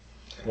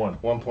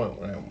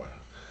 1.1.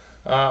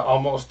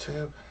 Almost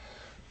 2.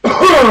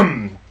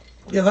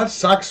 Yeah, that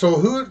sucks. So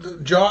who?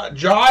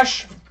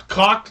 Josh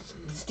cocked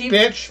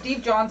bitch.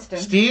 Steve Johnston.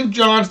 Steve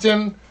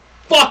Johnston.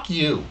 Fuck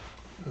you.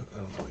 I don't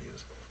know who he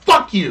is.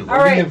 Fuck you. All When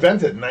did right. he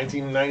invent it?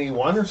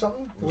 1991 or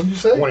something? What did you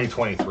say?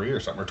 2023 or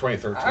something, or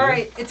 2013. All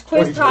right, it's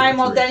quiz time.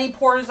 While 2023. Denny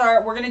pours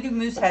our, we're gonna do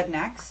Moosehead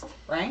next,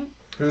 right?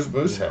 Who's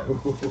Moosehead?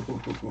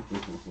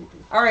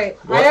 All right,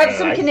 I What? have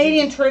some I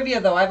Canadian trivia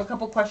though. I have a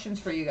couple questions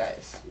for you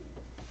guys.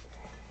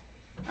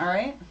 All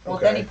right. Well,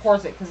 Okay. Denny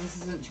pours it because this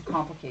isn't too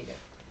complicated.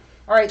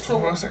 All right, so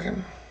Hold on a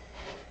second.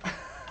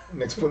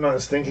 Nick's putting on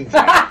his thinking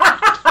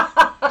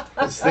cap.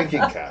 His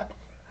thinking cap.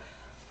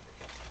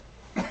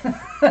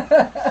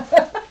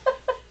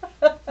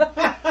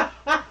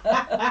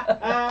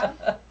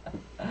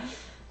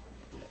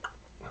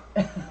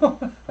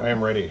 I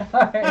am ready.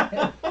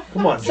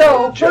 Come on,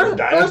 So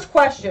Jedediah. first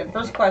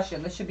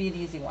question. This should be an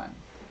easy one.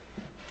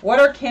 What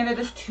are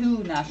Canada's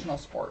 2 national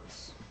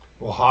sports?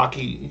 Well,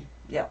 hockey.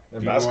 Yep.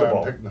 And Do you wanna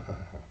basketball. pick-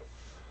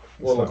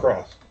 Or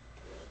lacrosse.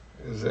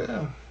 Is it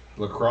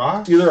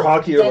lacrosse? Either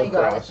hockey or Then you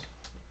got lacrosse.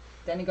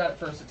 Denny got it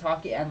first. It's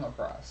hockey and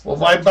lacrosse.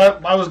 Well,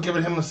 I was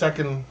giving him the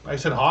second. I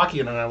said hockey,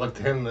 and then I looked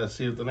at him to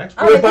see what the next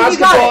All one. right, But then you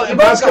got basketball, it. You both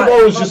got basketball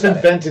it. was You just both got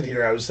it. invented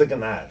here. I was thinking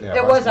that. Yeah,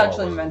 It was basketball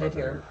actually was invented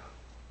here. better.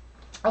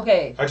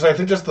 Okay. Actually, I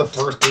think just the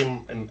first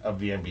game of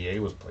the NBA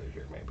was played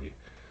here, maybe.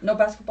 No,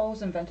 basketball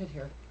was invented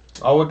here.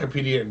 I'll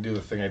Wikipedia and do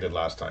the thing I did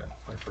last time.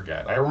 I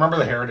forget. I remember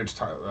the heritage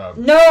time.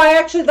 No, I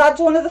actually, that's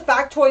one of the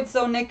factoids,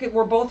 though, Nick.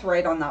 We're both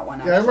right on that one,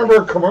 actually. Yeah, I remember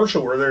a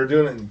commercial where they were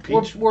doing it in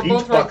peach, We're peach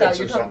both right there. buckets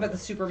You're or talking something. about the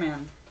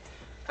Superman.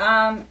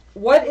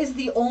 What is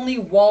the only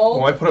walled...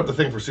 Well, I put up the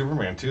thing for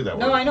Superman, too. That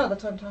No, was- I know.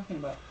 That's what I'm talking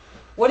about.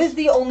 What is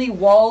the only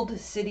walled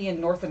city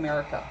in North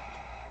America?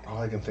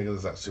 All I can think of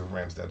is that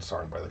Superman's Dead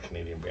song by the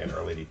Canadian band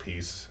Our Lady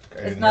Peace.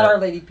 It's not Our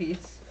Lady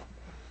Peace.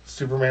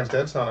 Superman's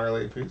Dead. It's not Our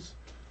Lady Peace.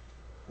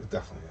 It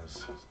definitely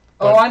is.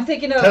 Oh, I'm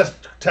thinking of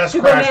Test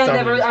Superman Crash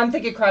never... Dummies. I'm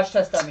thinking Crash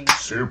Test Dummies.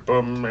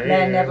 Superman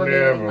Man never made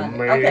any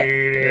money.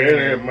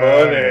 Okay. any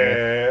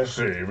money,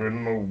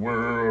 saving the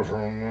world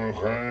from the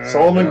crime.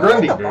 Solomon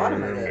Grundy. At the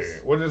bottom of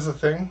this. What is the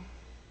thing?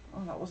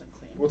 Oh, that wasn't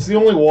clean. What's the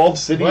only walled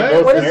city What? in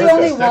North What is the America?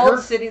 only walled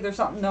Sticker? city? There's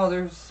something... No,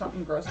 there's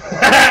something gross. Of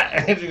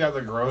Angie got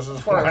the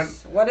grossest one.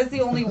 course. What is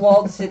the only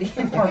walled city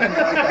in North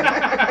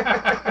America?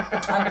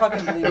 Unfucking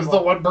It's the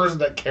believable. one person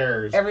that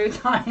cares. Every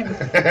time.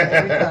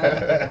 Every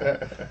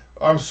time.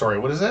 I'm sorry,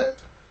 what is it?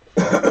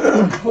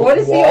 What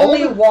is the Walled?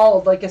 only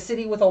walled, like a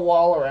city with a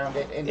wall around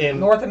it in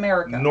North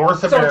America?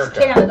 North So America.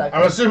 it's Canada.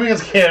 I'm assuming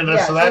it's Canada,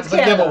 Yeah, so so that's it's the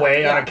Canada,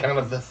 giveaway yeah. on account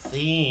of the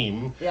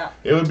theme. Yeah.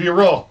 It would be a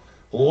real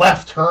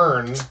left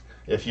turn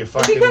if you It'd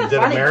fucking be kind of did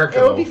funny. America.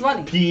 It would be though.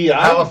 funny. PEI?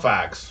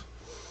 Halifax.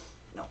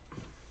 No.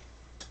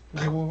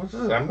 Okay, well, what's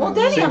this? I'm Well,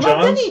 Denny, St. I'm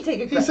not John's? Denny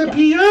take a He said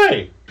yeah.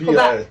 PI.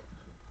 Quebec.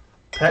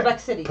 Pe- Quebec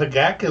City.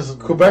 Quebec is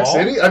Quebec walled?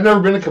 City? I've never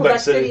been to Quebec Quebec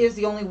City City. is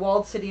the only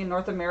walled city in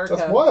North America.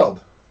 That's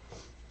wild.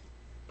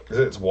 Is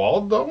it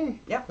walled though?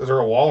 Yeah. Is there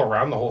a wall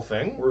around the whole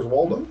thing? Where's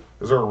Waldo?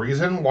 Is there a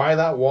reason why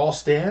that wall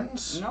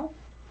stands? No.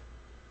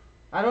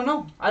 I don't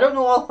know. I don't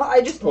know all.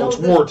 I just Oh, know. it's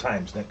that- war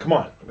times, Nick. Come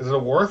on. Is it a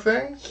war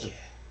thing?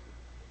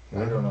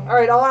 I don't know. All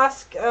right, I'll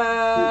ask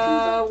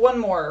one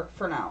more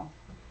for now.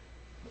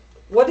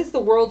 What is the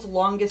world's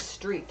longest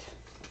street?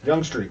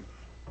 Young Street.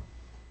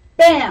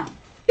 Bam!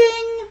 Bing!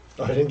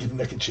 Oh, I didn't give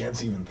Nick a chance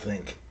to even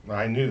think.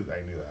 I knew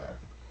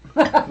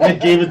that. Nick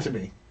gave it to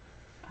me.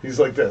 He's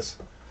like this.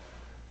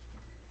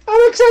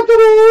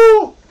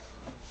 Unacceptable!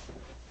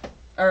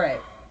 All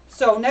right.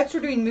 So next we're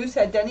doing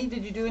Moosehead. Denny,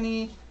 did you do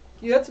any?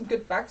 You had some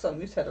good facts on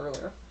Moosehead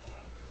earlier.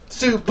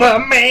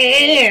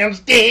 Superman's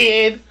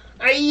dead.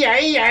 Ay,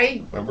 ay,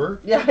 ay.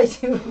 Remember? Yeah, I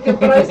do.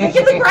 But I was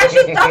thinking the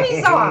Precious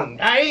Dummy song.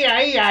 Ay,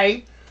 ay,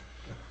 ay.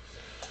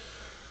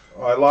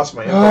 Oh, I lost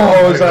my info.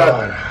 Oh, it was, my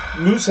God.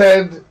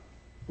 Moosehead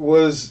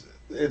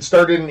it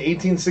started in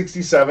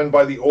 1867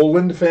 by the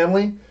Oland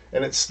family,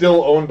 and it's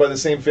still owned by the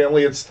same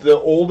family. It's the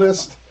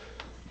oldest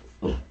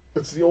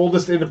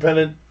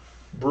independent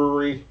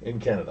brewery in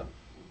Canada.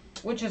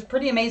 Which is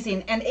pretty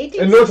amazing. And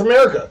In North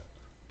America.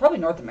 probably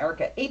North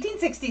America.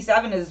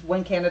 1867 is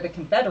when Canada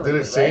confederated.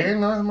 Did it say right?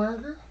 in North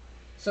America?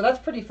 So that's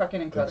pretty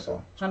fucking incredible. so.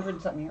 100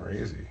 and something years.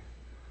 Crazy.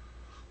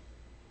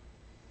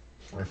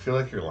 I feel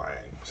like you're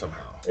lying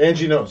somehow.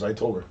 Angie knows. I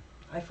told her.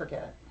 I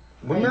forget.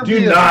 Wouldn't there Do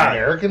be not. an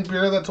American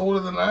beer that's older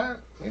than that?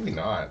 Maybe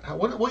not.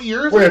 What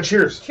year is Oh, yeah, it?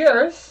 cheers.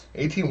 Cheers.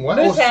 18 what?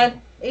 Moosehead.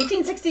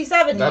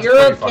 1867. That's Year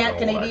pretty of fucking old,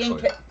 Canadian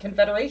actually.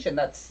 Confederation.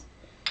 That's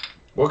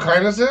What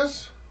kind is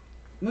this?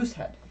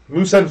 Moosehead.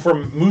 Moosehead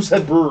from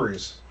Moosehead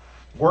Breweries.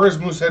 Where is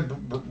Moosehead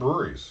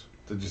Breweries?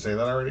 Did you say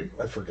that already?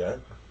 I forget.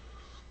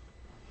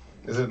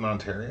 Is it in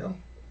Ontario?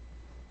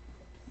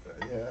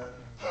 Yeah.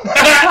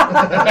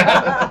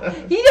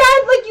 You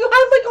had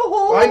like a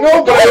whole. I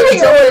know, but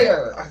story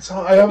earlier.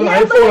 I have an He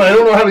had, iPhone. like, I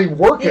don't know how to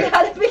work He it.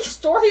 had a big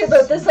story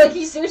about this. Like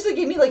he seriously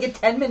gave me like a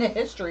 10-minute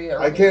history.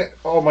 I can't.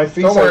 Oh, my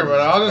face. Don't worry about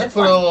it. I'll just That's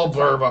put a fine. little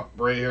blurb up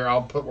right here.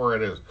 I'll put where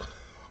it is.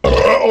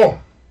 Oh,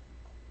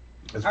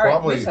 it's All right,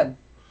 probably listen.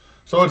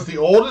 so. It's the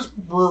oldest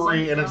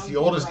brewery and it's the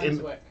oldest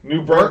in.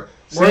 New Brunswick.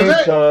 Where is St.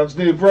 it? John's,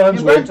 New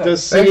Brunswick, Brunswick. the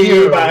Thank sea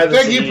you, by the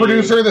thank sea. you,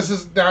 producer. This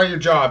is now your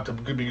job to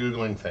be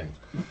googling things.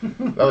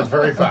 That was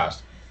very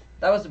fast.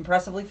 That was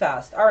impressively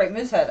fast. All right,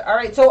 Moosehead. All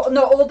right, so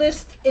the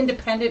oldest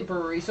independent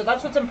brewery. So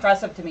that's what's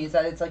impressive to me is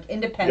that it's like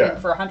independent Yeah.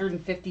 for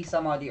 150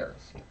 some odd years.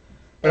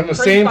 And the Pretty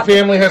same fucking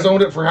family has amazing.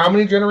 owned it for how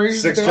many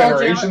generations? 6 Dave?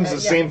 generations, the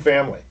yeah. same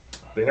family.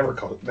 They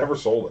never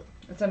sold it.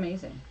 It's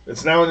amazing.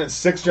 It's now in its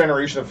 6th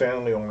generation of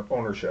family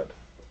ownership.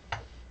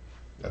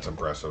 That's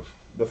impressive.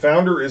 The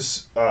founder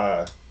is we do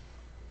that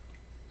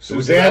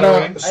Susanna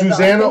already?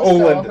 Susanna I think so.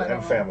 Oland I don't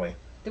and know. family.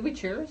 Did we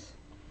cheers?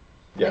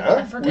 Yeah,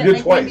 I forget. we did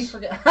Nick made me twice.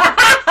 forget.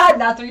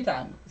 Not 3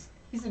 times.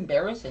 He's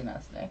embarrassing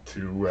us, Nick.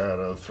 2 out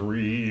of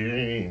 3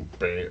 ain't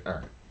bad. All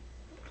right.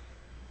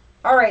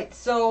 All right,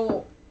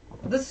 so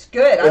this is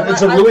good.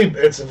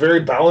 It's a very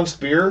balanced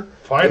beer.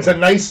 Finally. It's a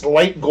nice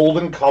light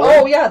golden color.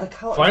 Oh yeah, the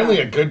color. Finally,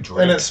 yeah. a good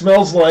drink. And it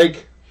smells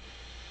like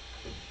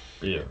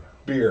beer.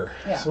 beer.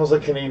 Yeah. It smells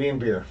like Canadian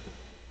beer.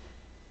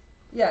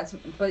 Yeah,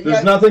 but There's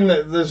yeah, nothing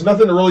that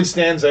really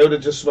stands out. It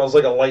just smells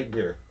like a light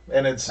beer,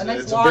 and it's a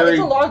nice it's lager. a very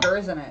It's a lager,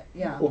 isn't it?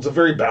 Yeah. well, it's a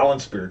very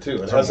balanced beer too.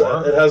 It Is has it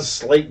more? it has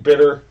slight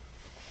bitter.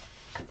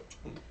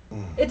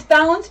 It's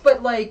balanced,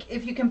 but like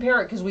if you compare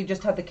it, because we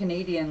just had the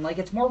Canadian, like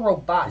it's more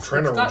robust. I'm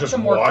trying It's to got just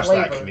some more wash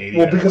flavor. that Canadian.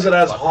 Well, because it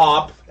has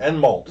hop and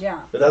malt.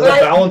 Yeah. It has But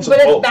a balance but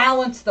of it's both.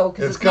 balanced though,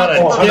 because It's got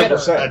not Oh, a tit,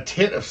 100%. a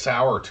tit of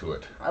sour to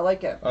it. I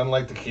like it.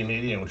 Unlike the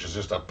Canadian, which is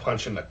just a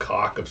punch in the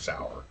cock of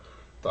sour.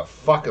 The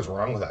fuck is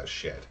wrong with that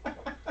shit?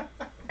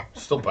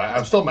 Still bad.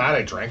 I'm still mad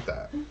I drank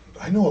that.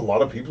 I know a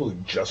lot of people who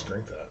just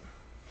drink that.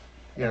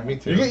 Yeah, me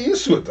too. You get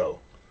used to it though.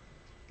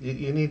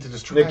 You need to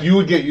just try. Nick, you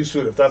would get used to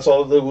it if that's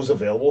all that was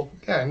available.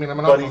 Yeah, I mean,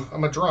 Buddy.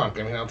 I'm a drunk.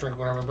 I mean, I'll drink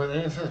whatever. But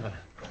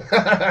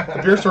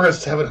the beer store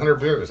has 700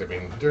 beers. I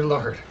mean, dear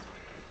Lord.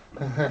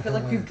 I feel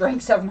like we've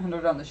drank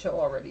 700 on the show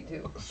already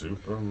too.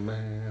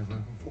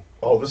 Superman.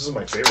 Oh, this is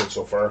my favorite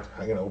so far.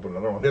 I'm gonna open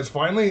another one. It's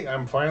finally.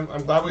 I'm fine.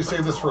 I'm glad we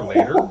saved this for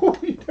later.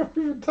 You never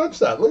even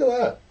touched that. Look at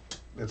that.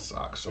 It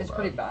sucks so It's bad.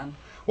 pretty bad.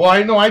 Well,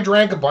 I know I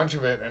drank a bunch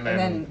of it, and then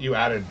then- you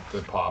added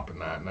the pop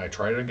and that, and I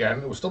tried it again.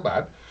 It was still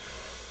bad.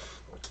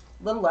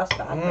 A little less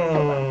bad.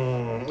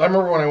 I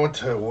remember when I went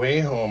to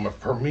Way Home, a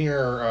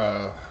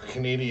premier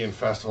Canadian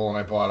festival, and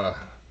I bought a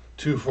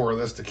 2-4 of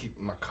this to keep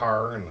in my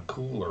car in the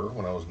cooler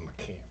when I was in the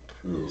camp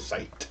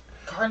site.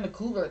 Car in the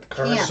cooler.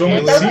 Car in the Can't. cooler.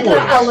 It doesn't C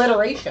words. get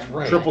alliteration.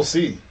 Right. Triple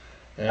C.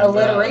 And,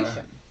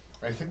 Alliteration.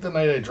 I think the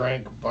night I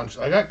drank a bunch.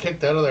 I got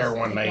kicked out of there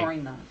one night.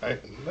 Ignoring that.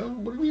 No,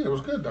 what do you mean? It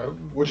was good.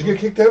 What'd you get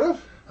kicked out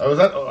of? I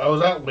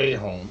was at Way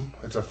Home.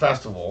 It's a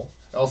festival.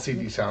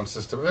 LCD Sound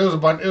System. It was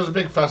a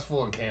big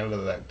festival in Canada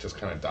that just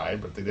kind of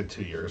died, but they did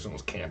 2 years and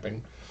was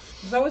camping.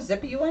 Is that what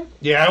Zippy you went?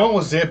 Yeah, I went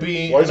with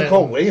Zippy. Why is and it then-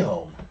 called Way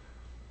Home?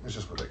 It's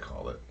just what they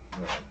called it.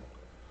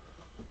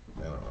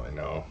 I don't really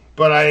know,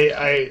 but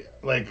I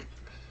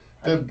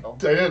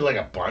did like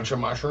a bunch of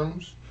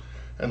mushrooms,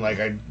 and like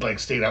I like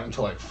stayed up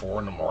until like 4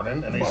 in the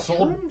morning, and they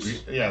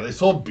Mushrooms?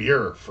 sold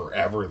beer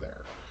forever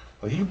there.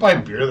 Like you could buy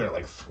beer there at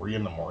like 3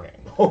 in the morning.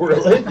 Oh,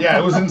 really? Yeah,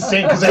 it was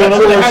insane because So in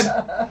other words,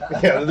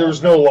 yeah, there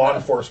was no law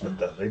enforcement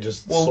then. They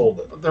just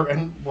sold it.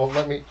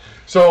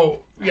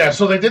 So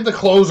they did the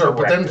closer,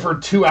 but then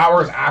for 3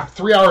 hours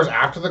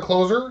after the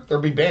closer,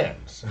 there'd be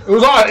bands. It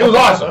was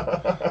awesome,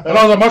 and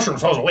I was on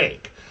mushrooms, so I was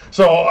awake.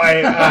 So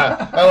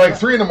at like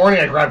 3 in the morning,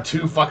 I grabbed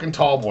 2 fucking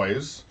tall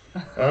boys,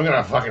 and I'm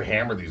gonna fucking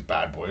hammer these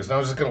bad boys. And I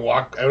was just gonna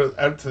walk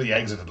out to the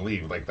exit and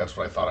leave. Like that's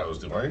what I thought I was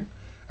doing,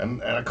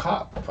 and a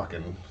cop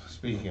fucking.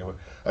 Speaking of it,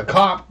 a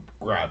cop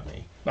grabbed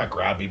me. Not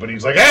grabbed me, but he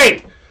was like,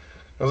 "Hey!"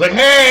 I was like,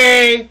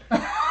 "Hey!"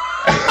 I'm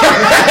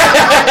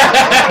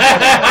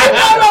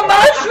on a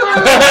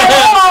mushroom!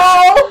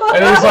 Hello!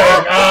 And he was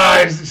like,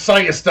 I saw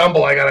you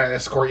stumble. I gotta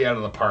escort you out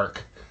of the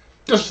park,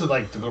 just to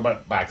go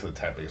back to the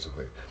tent,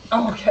 basically.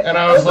 Oh, okay. And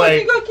I was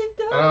like, you got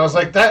kicked out. and I was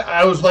like that.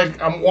 I was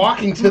like, I'm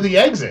walking to the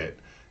exit.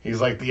 He's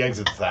like, the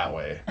exit's that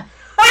way. And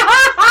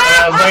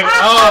I was like,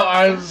 oh,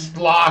 I was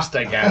lost,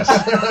 I guess.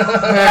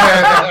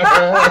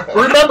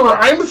 Remember,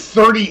 I'm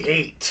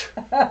 38.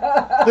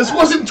 This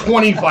wasn't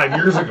 25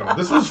 years ago.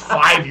 This was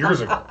 5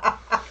 years ago.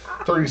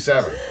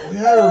 37.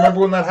 Yeah, I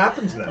remember when that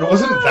happens now. It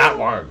wasn't that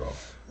long ago.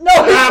 No,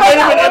 I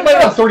might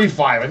have been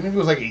 35. I think it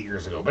was like 8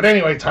 years ago. But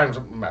anyway, time's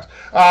a mess.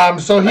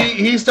 So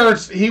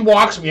he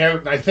walks me out,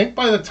 and I think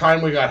by the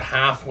time we got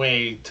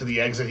halfway to the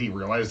exit, he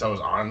realized I was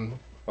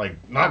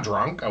not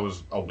drunk. I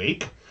was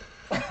awake.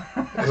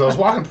 Because I was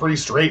walking pretty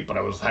straight, but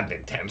had an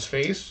intense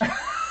face.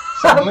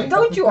 Suddenly.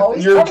 Don't you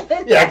always You're, have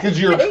that? yeah, because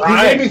you're He made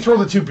trying. me throw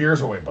the 2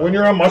 beers away. When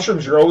you're on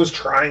mushrooms, you're always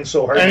trying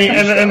so hard. And, to do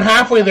and stuff.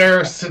 halfway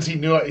there, since he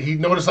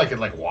noticed I could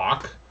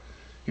walk,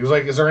 He was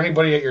like, "Is there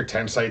anybody at your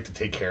tent site to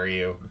take care of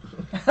you?"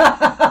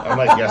 I'm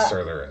like, "Yes,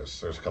 sir, there is.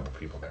 There's a couple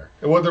people there."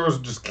 Well, there was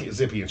just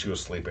Zippy, and she was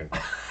sleeping.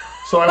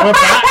 So I went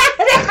back,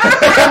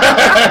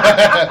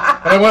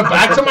 and I went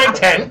back to my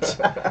tent,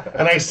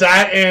 and I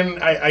sat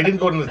in. I didn't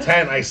go to the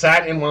tent. I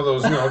sat in one of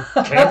those,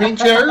 camping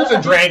chairs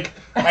and drank.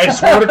 I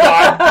swear to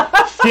God,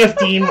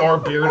 15 more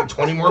beer and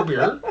 20 more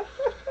beer,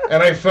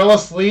 and I fell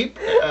asleep.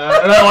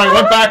 And I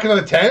went back into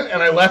the tent,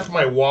 and I left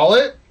my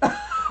wallet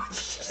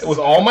with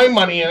all my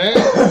money in it,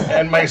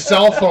 and my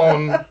cell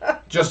phone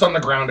just on the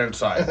ground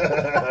outside.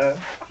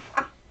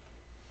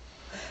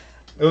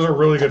 It was a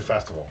really good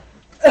festival.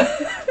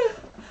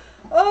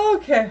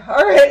 Okay,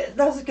 all right,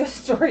 that was a good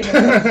story. You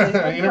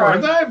never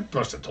heard that? I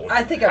must have told you.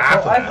 I think half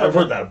of that. I've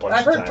heard that a bunch I've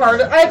of heard times.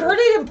 part. I've heard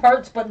it in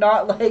parts, but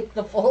not like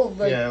the full.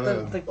 Yeah,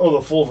 Oh,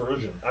 the full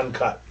version,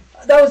 uncut.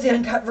 That was the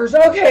uncut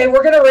version. Okay,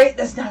 we're gonna rate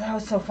this now. That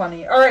was so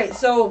funny. All right,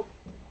 so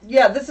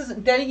yeah, this is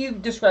Denny. You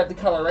described the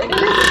color, right?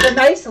 It's a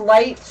nice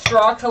light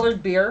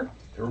straw-colored beer.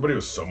 Everybody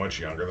was so much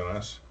younger than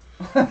us.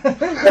 I'm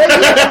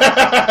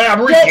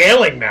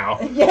regaling now.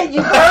 Yeah,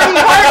 you party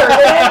harder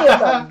than any of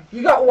them.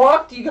 You got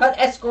walked. You got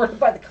escorted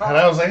by the And cops.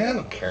 I was like, I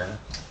don't care.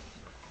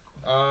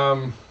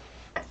 I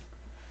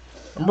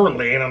remember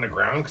laying on the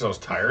ground because I was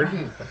tired.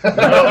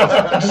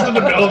 Just in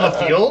the middle of the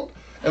field.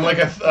 And like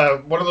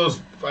one of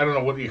those, I don't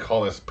know, what do you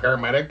call this,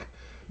 paramedic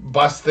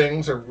bus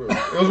things? Or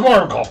it was more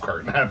of a golf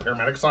cart and had a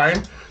paramedic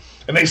sign.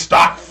 And they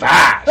stopped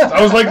fast.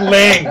 I was like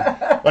laying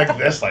like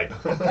this, like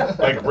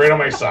right on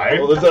my side.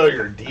 Well, that's out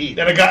your deed.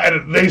 And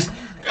they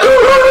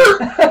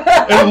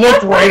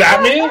looked right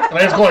at me, and I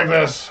just go like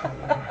this.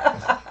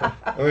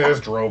 And they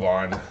just drove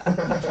on.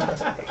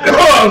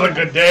 That was a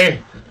good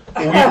day.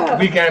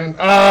 Weekend.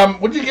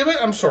 What'd you give it?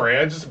 I'm sorry,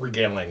 I just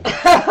regaling.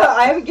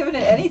 I haven't given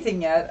it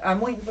anything yet.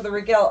 I'm waiting for the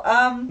regale.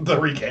 The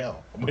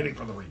regale. I'm waiting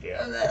for the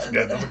regale. That's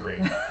good. That's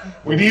great.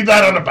 We need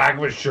that on the back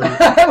of his shirt.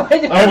 I'm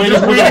waiting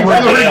for the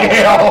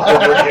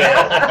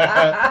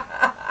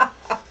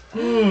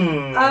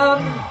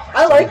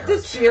I like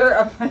this beer.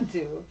 I'm going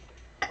to.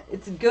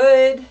 It's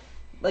good.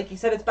 Like you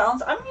said, it's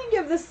balanced. I'm going to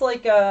give this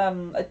like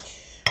a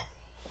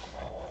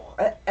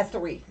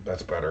 3.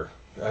 That's better.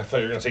 I thought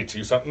you were going to say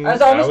 2 something. I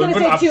was almost going to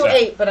say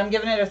upset. 2.8, but I'm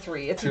giving it a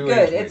 3. It's 2.8,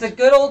 good. please. It's a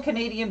good old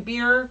Canadian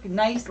beer.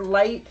 Nice,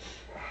 light,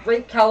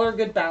 great color,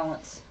 good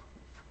balance.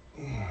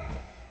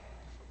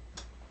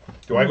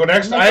 Do I go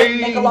next?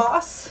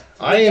 Nicholas.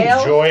 I Regale.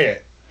 enjoy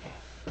it.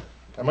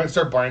 I might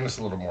start buying this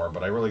a little more,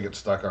 but I really get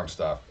stuck on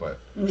stuff. But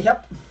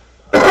Yep.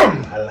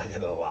 I like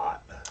it a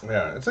lot.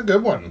 yeah, it's a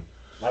good one.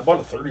 I bought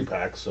a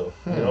 30-pack, so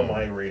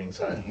my rating's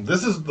high.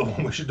 This is the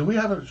one we should. Do we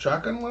have a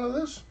shotgun one of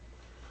this?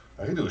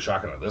 I can do a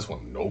shotgun of this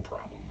one, no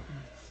problem.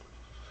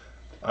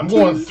 I'm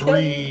going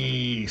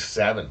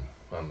 3.7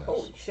 on this.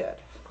 Holy shit.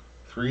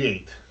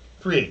 3.8.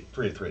 3.8.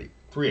 3.8.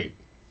 3.8.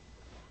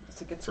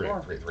 That's a good 3.8.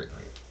 score.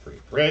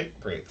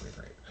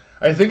 3.8.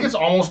 I think it's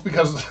almost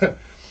because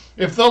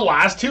if the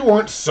last two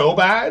weren't so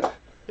bad,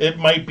 it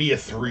might be a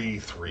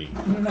 3.3.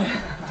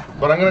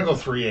 But I'm gonna go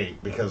 3.8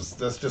 because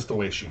that's just the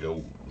way she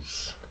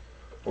goes.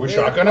 Are we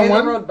shotgun on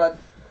one? Road, bud.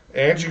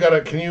 And you gotta.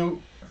 Can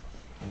you?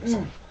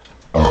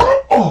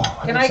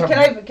 Can I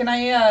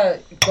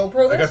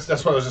GoPro I guess this?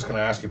 that's what I was just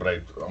gonna ask you, but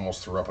I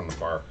almost threw up on the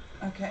bar.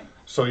 Okay.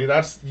 So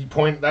that's you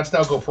point. That's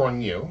now GoPro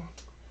on you.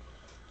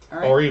 All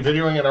right. Oh, are you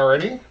videoing it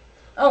already?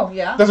 Oh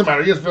yeah. Doesn't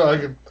matter. You just feel like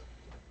it.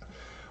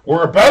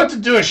 We're about to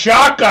do a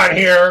shotgun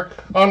here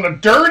on the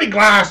Dirty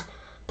Glass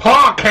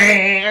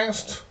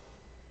podcast.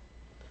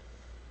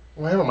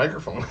 Well, I have a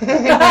microphone.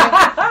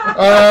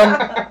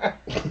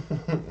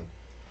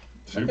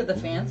 Look at the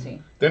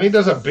fancy. Then he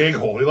does a big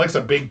hole. He likes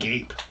a big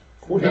gape.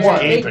 What do you He's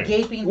want? gaping. Big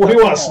gaping. What do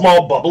you want? A hole.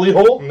 small bubbly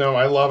hole? No,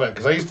 I love it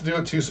because I used to do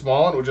it too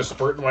small and it would just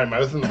spurt in my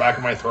mouth and the back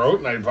of my throat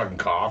and I'd fucking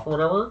cough or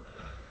whatever.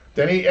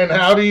 And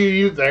how do you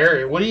use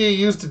there? What do you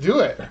use to do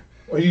it?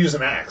 Well, you use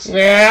an axe.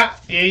 Yeah,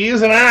 you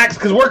use an axe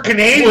because we're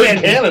Canadian. We're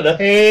in Canada.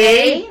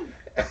 Hey.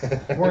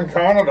 We're in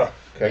Canada.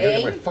 Okay, I gotta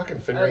get my Hey. fucking All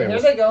right,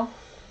 fingernails. here they go.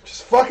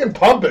 Just fucking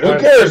pump it. Who Fine,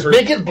 cares? super.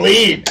 Make it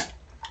bleed.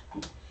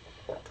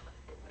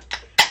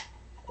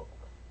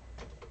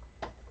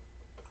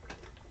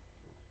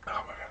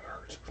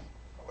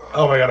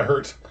 Oh my god, it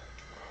hurts.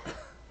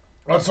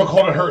 Oh, it's so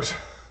cold it hurts.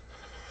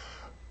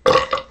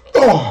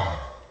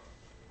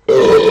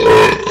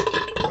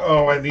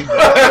 Oh, I need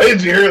that.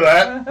 Did you hear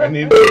that? I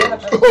need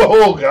that.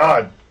 Oh,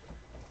 God.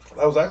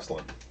 That was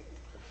excellent.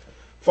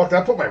 Fuck,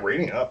 that put my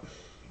rating up.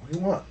 What do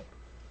you want?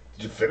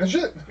 Did you finish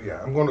it?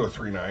 Yeah, I'm going to a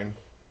 3.9.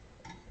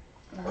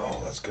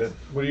 Oh, that's good.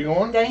 What are you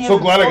going? Denny So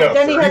glad I got a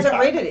Denny 30 hasn't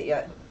pack. rated it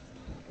yet.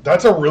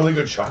 That's a really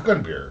good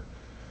shotgun beer.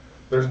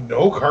 There's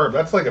no carb.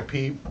 That's like a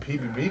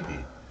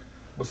PBBP.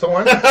 What's the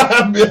one? An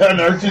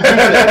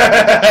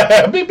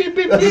R2D2. Beep, beep,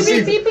 beep, That's a beep.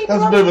 C- beep, beep,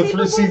 that's a bit of a beep,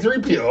 beep,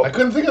 C3PO. I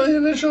couldn't think of the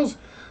initials.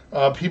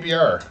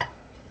 PBR.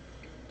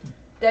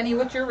 Denny,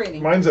 what's your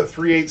rating? Mine's at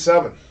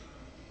 387.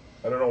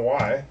 I don't know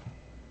why.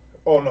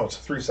 Oh, no, it's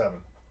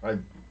 37.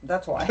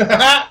 That's why.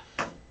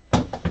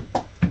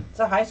 It's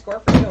a high score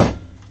for you.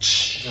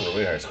 It's a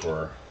really high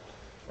score.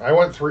 I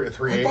went 3 I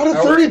bought a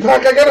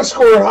 30-pack. I got to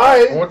score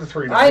I high. went to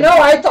 3. I know.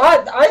 I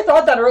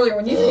thought that earlier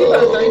when you said you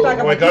got a 30-pack.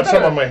 I'm I like, got you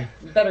some better- on my.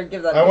 you better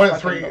give that. I a went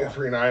fucking go.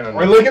 3.9 on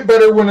I like it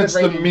better when Good it's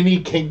the rating. mini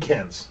king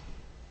cans.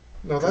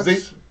 No, 'Cause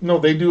that's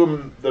they do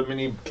them the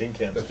mini king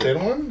cans. the too.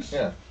 thin ones.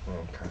 Yeah,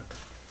 Okay.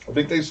 I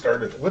think they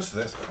started it. What's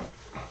this?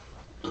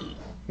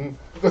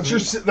 That's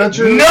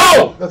your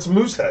No! That's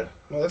Moosehead.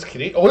 No, that's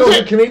Canadian. Oh, No, is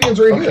the it? Canadians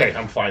right here. Okay,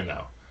 I'm fine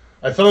now.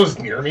 I thought it was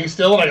near me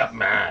still, and I got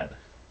mad.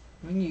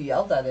 When you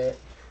yelled at it.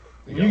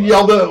 You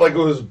yelled at it like it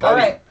was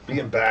Buddy All right.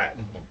 being bad.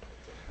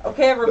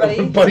 Okay,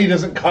 everybody. Buddy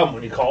doesn't come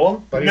when you call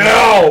him. Buddy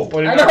No!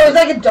 Buddy I know knocked- it's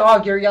like a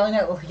dog. You're yelling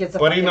at like it's a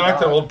Buddy fucking knocked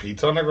dog. an old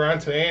pizza on the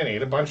ground today and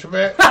ate a bunch of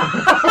it.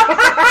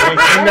 And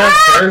he came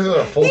downstairs with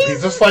a full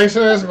pizza slice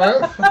in his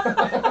mouth.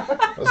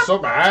 I was so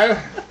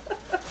mad.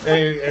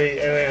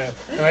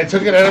 And I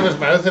took it out of his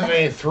mouth and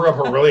then he threw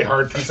up a really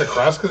hard piece of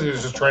crust because he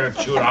was just trying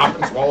to chew it off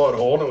and swallow it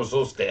whole and it was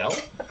so stale.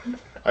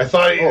 I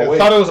thought wait.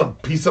 thought it was a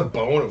piece of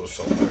bone. It was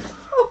so good.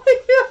 Oh my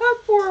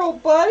god, poor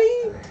old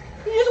buddy.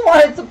 He just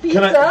wanted some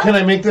pizza. Can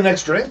I make the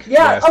next drink?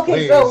 Yeah. Yes,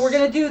 Okay, so please. we're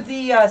gonna do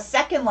the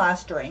second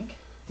last drink.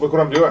 Look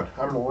what I'm doing.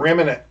 I'm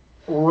rimming it.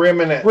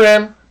 Rimming it.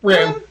 Rim.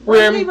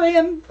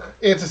 Rim.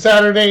 It's a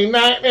Saturday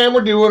night and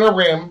we're doing a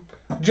rim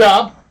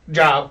job.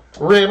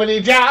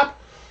 Rimity job.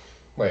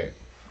 Wait,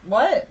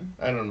 What?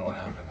 I don't know what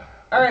happened.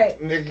 All right.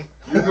 Nick,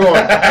 you're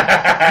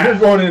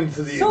going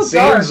into the So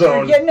insane dark.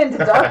 zone. You're getting into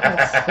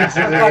darkness.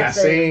 Into the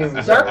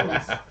insane zone.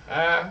 Darkness.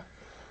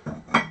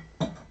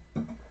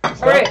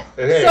 All right. Hey,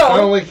 it's So not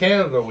only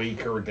Canada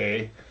Week or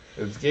day,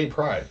 it's Gay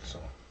Pride. So,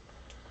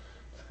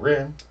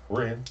 rim,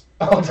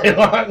 all day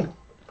long.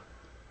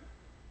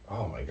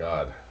 Oh my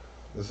God,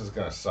 this is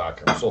gonna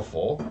suck. I'm so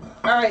full.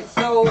 all right.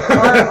 So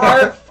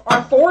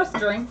our fourth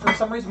drink. For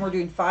some reason, we're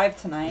doing 5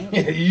 tonight.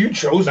 Yeah, you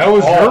chose That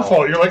was all. your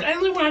fault. You're like, I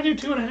only want to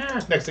do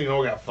 2.5. Next thing you know,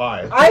 we got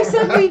 5. I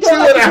said we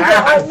don't.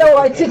 2.5. No,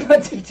 I did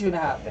not say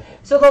 2.5.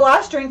 So the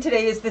last drink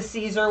today is the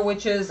Caesar,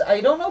 which is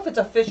I don't know if it's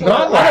official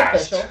Not or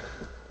last. unofficial.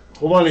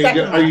 Hold on,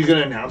 Second are you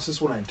gonna announce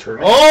this when I turn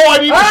it? Oh, I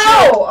need to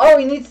see. Oh,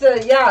 he needs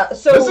to. Yeah.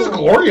 So This is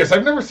glorious.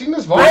 I've never seen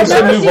this vodka. I've This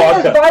is never a new seen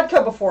vodka. this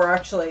vodka before,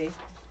 actually.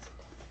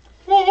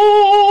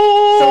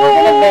 So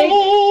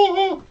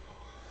we're gonna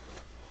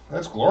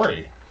That's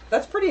glory.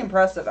 That's pretty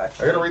impressive, I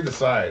actually. gotta read the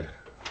side.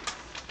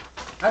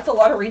 That's a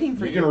lot of reading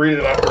for You you. can read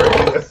it after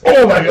I do this.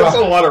 Oh my That's a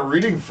God. lot of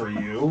reading for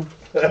you.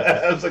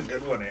 That's a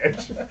good one,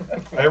 Edge.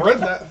 I read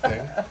that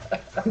thing.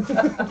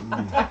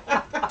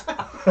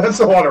 That's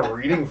a lot of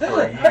reading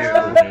for you.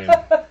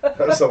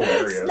 That's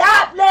hilarious.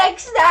 Snap, Nick,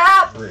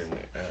 snap!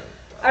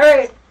 All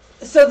right.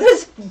 So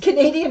this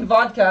Canadian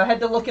vodka, I had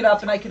to look it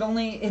up, and it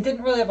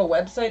didn't really have a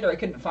website, or I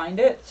couldn't find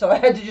it, so I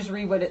had to just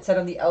read what it said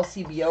on the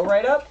LCBO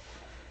write-up.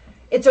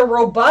 It's a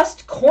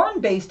robust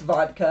corn-based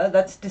vodka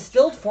that's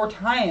distilled 4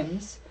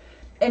 times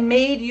and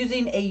made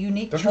using a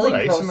unique Don't you put chilling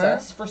ice in there?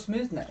 process for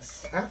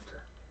smoothness.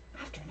 After.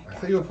 After Nick. I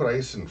thought you would put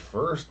ice in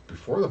first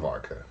before the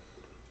vodka.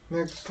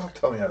 Nick, stop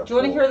telling me how to Do you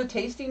want to pour. hear the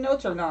tasting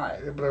notes or not?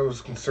 Yeah, but I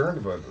was concerned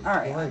about the All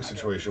right. pouring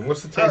situation.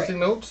 What's the All tasting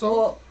right. notes, though?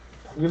 Well,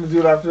 I'm gonna do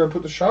it after I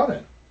put the shot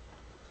in.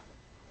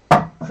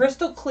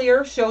 crystal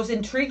clear, shows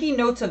intriguing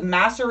notes of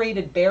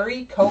macerated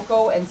berry,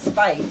 cocoa, and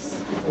spice.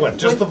 What,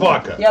 just the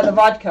vodka? Yeah, the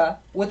vodka,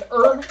 with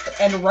earth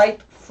and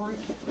ripe fruit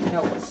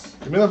notes.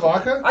 Give me the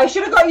vodka? I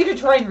should have got you to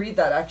try and read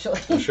that, actually.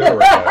 I should have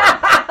read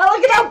that.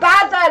 Look at how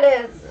bad that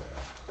is.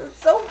 It's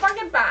so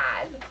fucking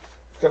bad.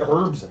 It's got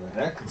herbs in it,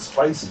 Nick, and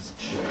spices and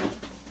shit.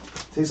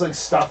 Tastes like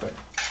stuffing.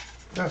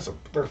 They're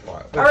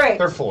fine. All right.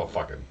 They're full of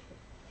fucking.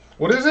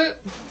 What is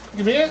it?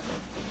 Give me it.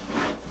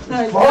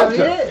 No, you vodka. wanna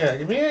read it? Yeah,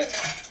 give me it.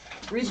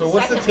 Read So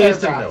what's the second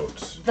tasting paragraph.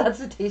 notes? That's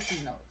the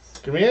tasting notes.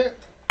 Give me it.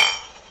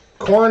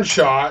 Corn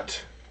shot.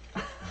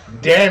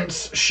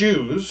 Dense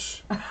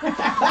shoes.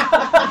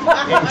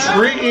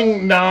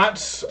 Intriguing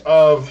knots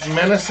of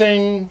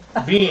menacing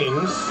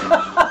beings.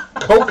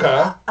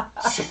 Coca.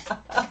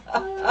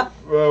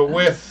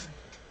 With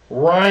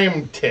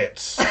rhyme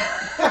tits.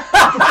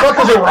 What the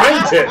fuck is a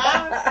rhyme tit?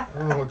 I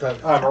don't know what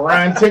that. I'm a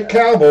rhyme tit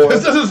cowboy.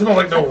 This doesn't smell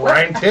like no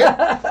rhyme tit.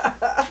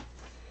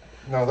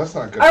 No, that's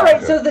not good. All right,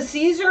 vodka. so the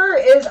Caesar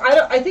is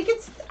I think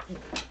it's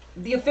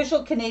the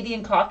official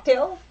Canadian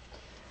cocktail.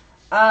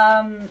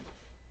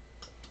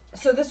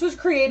 So this was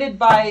created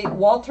by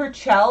Walter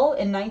Chell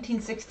in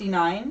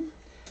 1969.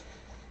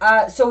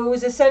 So it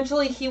was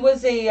essentially he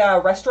was a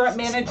restaurant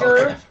manager.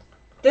 Okay.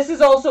 This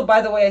is also,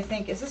 by the way, I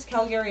think is this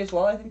Calgary as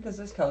well? I think this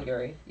is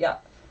Calgary. Yeah.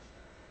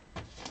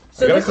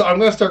 So I'm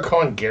gonna start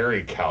calling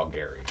Gary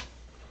Calgary.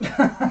 hey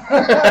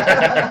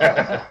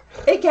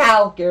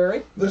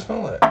Calgary. Let's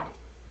smell it.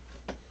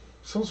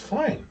 Smells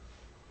fine.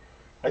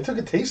 I took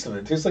a taste of it.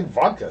 It tastes like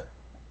vodka.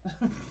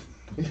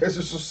 You guys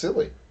are so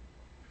silly.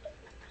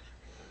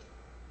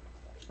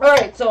 All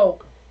right,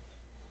 so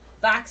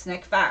facts,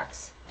 Nick,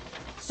 facts.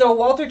 So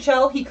Walter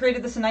Chell, he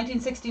created this in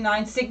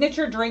 1969,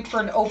 signature drink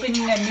for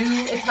opening a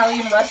new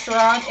Italian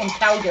restaurant in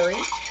Calgary.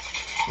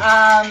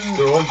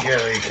 Go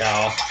Gary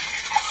Cal.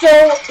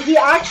 So he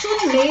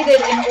actually made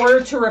it in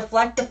order to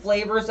reflect the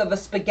flavors of a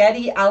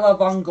spaghetti alla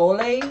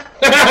vongole.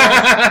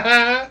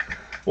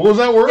 What was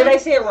that word? Did I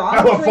say it wrong,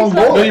 How about Teresa?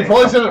 Fungoli? No, you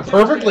probably said it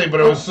perfectly, but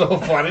it was so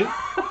funny.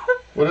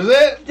 What is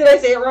it? Did I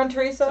say it wrong,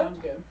 Teresa? Sounds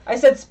good. I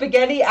said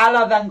spaghetti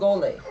alla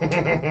vongole.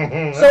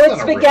 That's So it's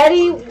not a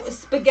real word.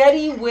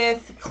 spaghetti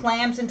with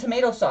clams and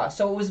tomato sauce.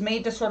 So it was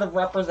made to sort of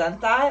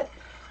represent that.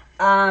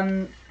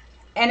 And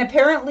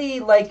apparently,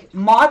 like,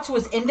 Mott's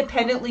was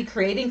independently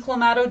creating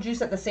Clamato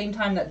juice at the same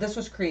time that this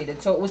was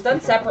created. So it was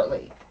done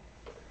separately.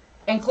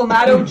 And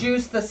Clamato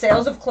juice, the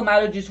sales of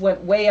Clamato juice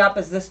went way up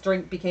as this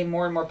drink became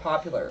more and more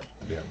popular.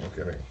 Yeah, no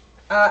kidding.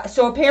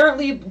 So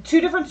apparently, two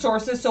different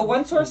sources. So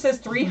one source says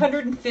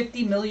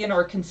 350 million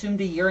are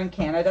consumed a year in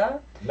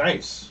Canada.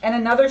 Nice. And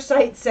another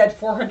site said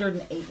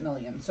 408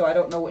 million. So I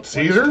don't know which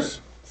one is true.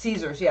 Caesars?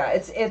 Caesars, yeah.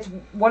 It's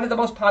one of the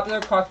most popular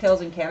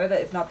cocktails in Canada,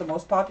 if not the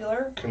most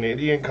popular.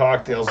 Canadian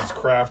Cocktails is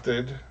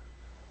crafted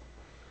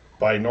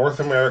by North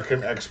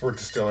American expert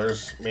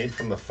distillers, made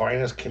from the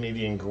finest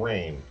Canadian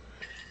grain,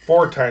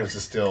 4 times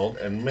distilled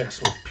and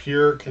mixed with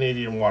pure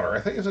Canadian water. I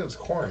think it says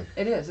corn,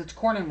 It is. It's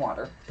corn and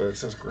water. but it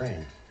says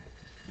grain.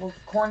 Well,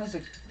 corn is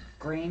a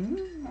grain.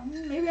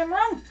 Maybe I'm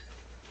wrong.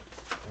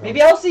 Maybe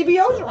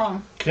LCBO's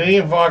wrong.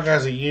 Canadian vodka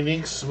has a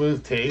unique,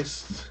 smooth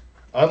taste.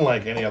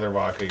 Unlike any other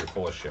vodka, you're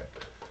full of shit.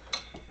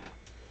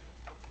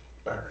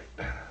 All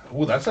right.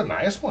 Ooh, that's a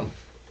nice one.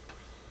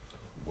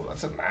 Ooh,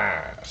 that's a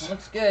nice.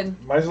 Looks good.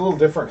 Mine's a little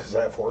different because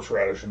I have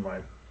horseradish in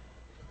mine.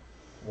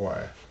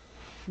 Why?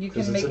 You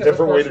 'Cause can it's make a it with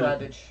different way to-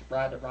 horseradish.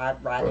 Well,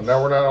 Radish.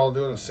 now we're not all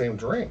doing the same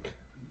drink.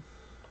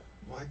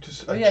 Well,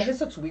 Oh yeah,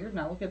 his looks weird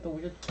now. Look at the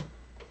weird.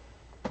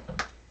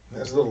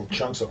 There's little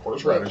chunks of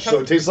horseradish, Wait, so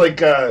it tastes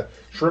like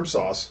shrimp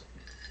sauce.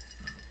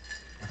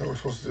 I thought we were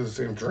supposed to do the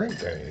same drink,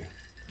 Danny.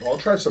 I'll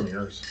try some of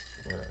yours.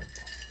 All right.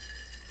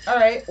 All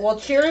right. Well,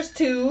 cheers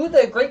to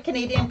the Great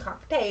Canadian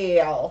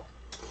Cocktail.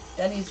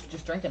 Denny's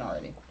just drinking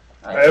already.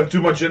 All I right. have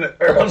too much in it.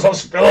 Else I'll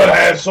spill it. I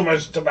had so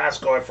much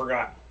Tabasco, I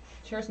forgot.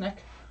 Cheers, Nick.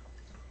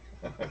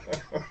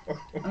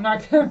 I'm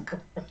not gonna.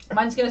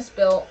 Mine's gonna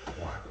spill.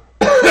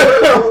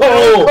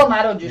 Oh!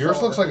 Clamato juice. Yours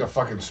all looks over. like a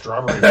fucking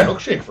strawberry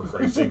milkshake, for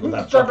Christ's sake, with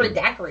that strawberry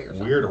fucking daiquiri or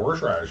something. weird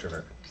horseradish in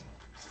it.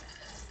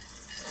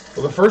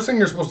 Well, the first thing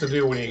you're supposed to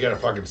do when you get a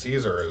fucking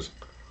Caesar is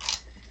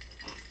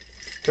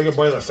take a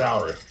bite of the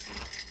celery.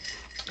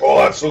 Oh,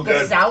 that's so The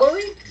good.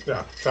 celery?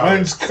 Yeah, celery.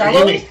 Mine's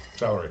Celery? creamy.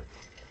 Celery.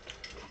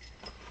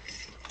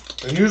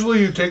 And usually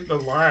you take the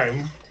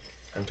lime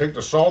and take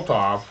the salt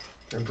off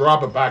and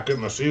drop it back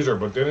in the Caesar,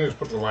 but then you just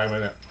put the lime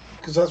in it.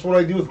 Because that's what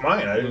I do with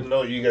mine. I didn't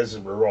know you guys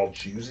were all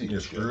choosy. You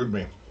screwed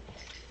me.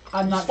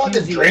 I'm not Just fucking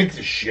choosy. drink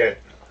the shit.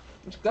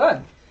 It's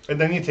good.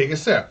 And then you take a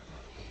sip.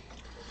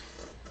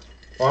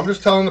 Well, I'm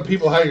just telling the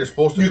people how you're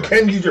supposed to You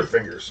drink. can use your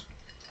fingers.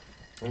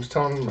 I'm just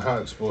telling them how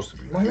it's supposed to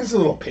be. Mine is a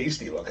little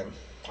pasty looking.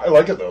 I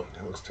like it though.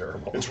 It looks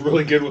terrible. It's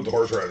really good with the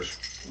horseradish.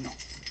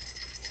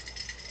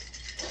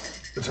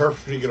 It's hard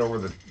for me to get over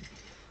the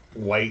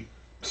white,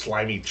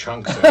 slimy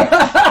chunks in it.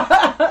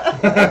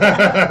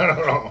 I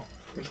don't know.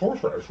 It's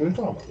horseradish. What are you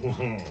talking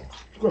about?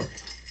 It's good.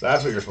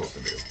 That's what you're supposed to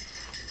do.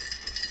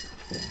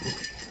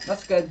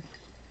 That's good.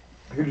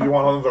 Here, do you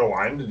want another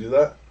lime to do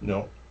that?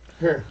 No.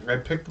 Here. I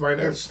picked mine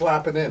Here, out.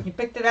 slap it You in.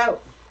 picked it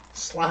out.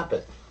 Slap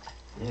it.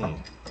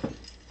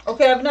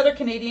 Okay, I have another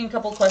Canadian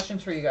couple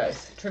questions for you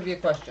guys. Trivia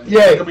questions. It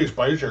Yay. could be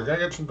spicier. Can I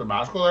get some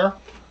Tabasco there?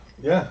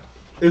 Yeah.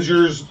 Is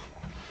yours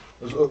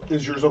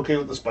okay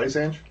with the spice,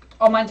 Ange?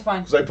 Oh, mine's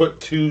fine. Because I put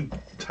 2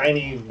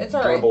 tiny It's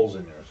all right. gerbils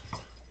in yours.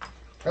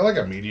 I like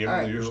a medium All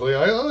right. usually.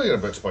 I like it a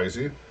bit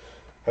spicy.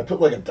 I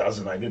put like a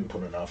dozen. I didn't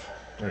put enough.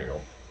 There you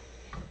go.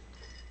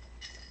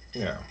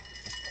 Yeah.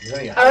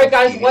 All right,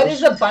 guys. What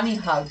is a bunny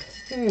hug?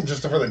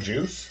 Just for the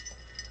juice?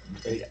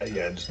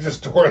 Yeah, just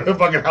Just pour the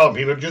fucking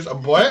jalapeno juice. A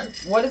what?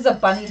 What is a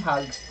bunny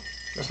hug?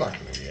 That's not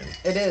Canadian.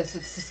 It is.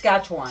 It's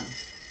Saskatchewan.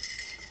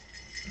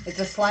 It's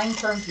a slang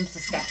term from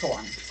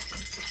Saskatchewan.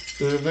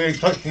 Do they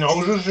touch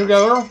noses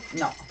together?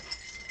 No.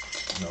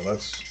 no.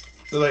 That's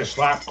Do they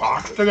slap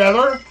cocks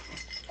together?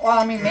 Well,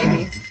 I mean,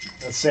 maybe,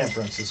 San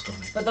Francisco.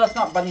 but that's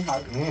not bunny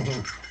hug.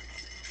 Mm-hmm.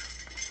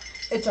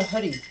 It's a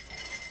hoodie.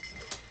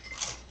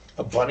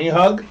 A bunny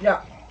hug?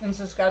 Yeah. In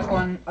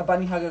Saskatchewan, a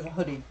bunny hug is a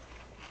hoodie.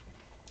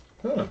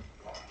 Huh.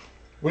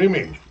 What do you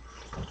mean?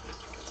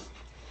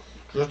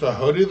 Just a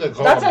hoodie that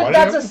calls That's a bunny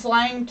that's a hug?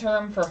 slang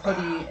term for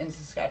hoodie in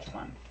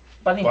Saskatchewan.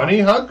 Bunny Bunny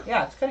hug. hug?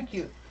 Yeah, it's kind of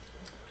cute.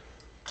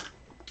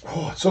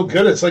 Oh, it's so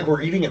good. It's like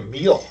we're eating a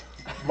meal.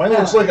 Mine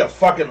looks like a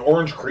fucking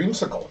orange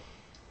creamsicle.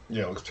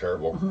 Yeah, it looks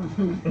terrible.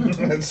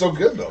 It's so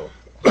good though.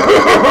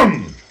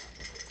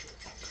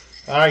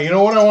 You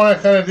know what I want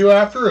to kind of do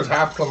after is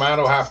half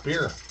Clamato, half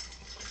beer.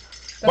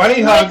 That's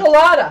Bunny hug.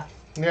 Michelada.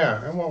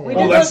 Yeah, I want We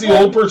one. Oh, did that's this the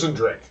one. old person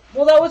drink.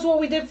 Well, that was what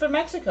we did for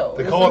Mexico.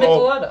 They It call was it the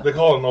old. Michelada. They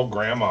call it an old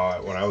grandma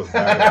when I was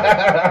back.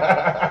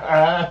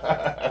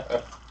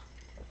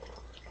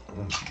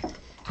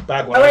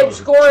 Back when All I right, was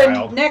a scoring.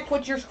 child. Nick,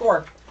 what's your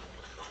score?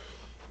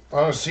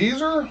 On a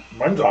Caesar?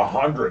 Mine's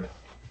 100.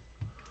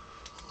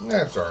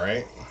 That's all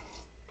right.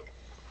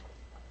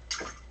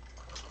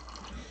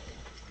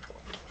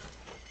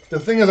 The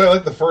thing is, I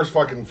like the first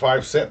fucking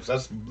 5 sips.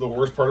 That's the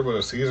worst part about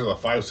a Caesar. The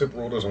 5-sip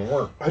rule doesn't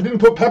work. I didn't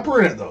put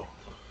pepper in it though.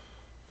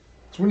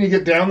 It's when you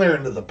get down there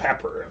into the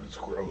pepper and it's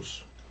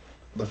gross.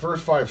 The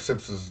first 5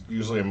 sips is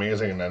usually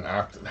amazing, and then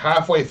after,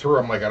 halfway through,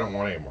 I'm like, I don't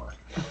want any more.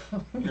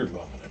 You're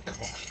loving it.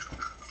 Come on.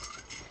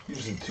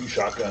 Using 2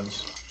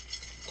 shotguns.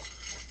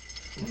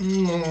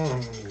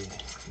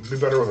 It'd be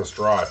better with a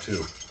straw,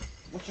 too.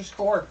 What's your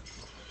score?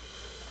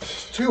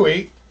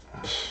 2.8.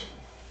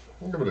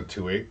 I'll give it a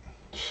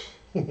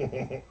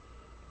 2.8.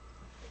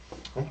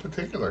 I'm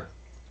particular.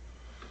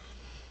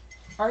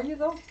 Are you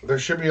though? There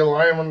should be a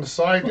lime on the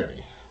side,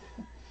 Denny.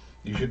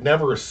 You should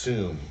never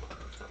assume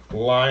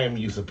lime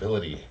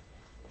usability.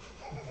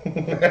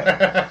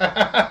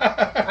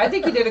 I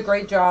think you did a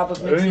great job of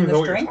I didn't mixing even know this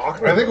what you're drink.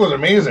 talking I about. think it was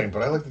amazing,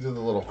 but I like to do the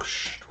little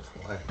whoosh with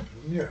the lime.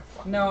 Yeah.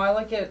 No, I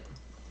like it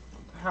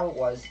how it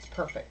was. It's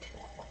perfect.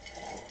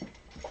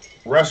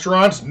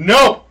 Restaurants,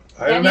 no!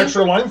 I had an Danny?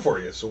 extra line for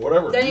you, so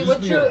whatever. Danny, Use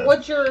what's me your in it.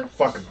 what's your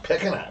Fucking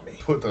picking at me.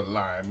 Put the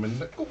lime in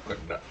the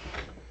coconut.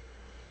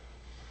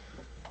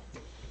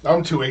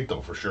 I'm 2.8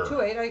 though, for sure.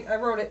 2.8? I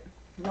wrote it.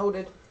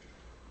 Noted.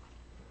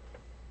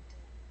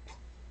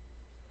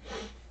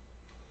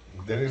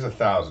 Denny's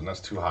 1,000. That's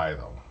too high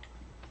though.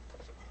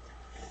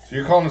 So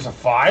you're calling this a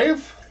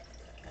 5?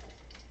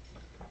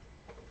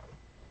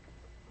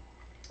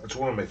 That's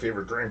one of my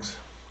favorite drinks.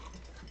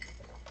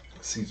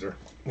 Caesar.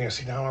 Yeah.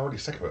 See, now I'm already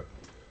sick of it.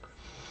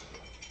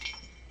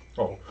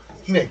 Oh,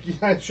 Nick,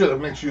 I should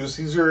have mixed you a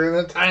Caesar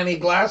in a tiny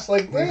glass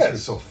like It's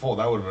this. so full.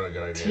 That would have been a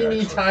good idea. Teeny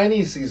actually.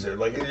 tiny Caesar,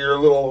 like you're a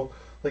little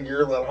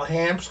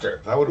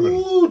hamster. That would have been.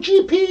 Ooh,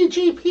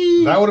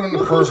 GP. That would have been the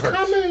Look who's perfect,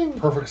 coming.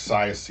 perfect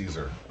size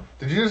Caesar.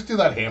 Did you just do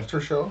that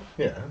hamster show?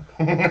 Yeah.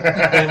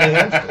 Hammy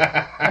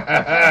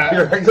hamster.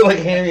 You're acting like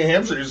Hammy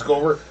hamster. You just go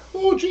over.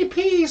 Oh,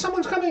 GP,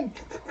 someone's coming.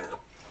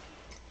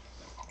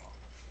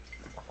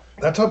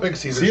 That's how big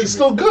Caesar See, should it's be.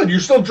 still good.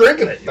 You're still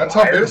drinking it. That's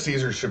how liar. big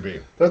Caesar should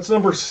be. That's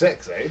number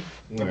 6, eh?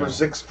 Number Yeah.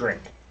 6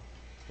 drink.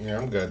 Yeah,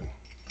 I'm good.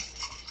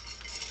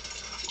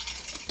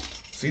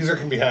 Caesar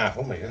can be half.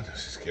 Oh my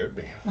goodness, she scared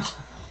me.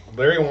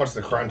 Larry wants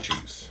the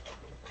crunchies.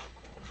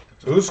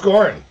 So who's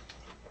scoring?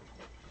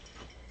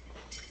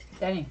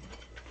 Danny.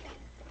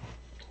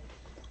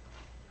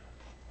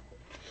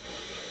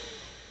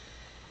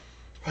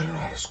 I don't know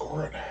how to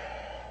score it.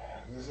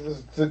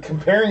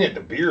 Comparing it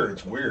to beer,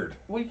 it's weird.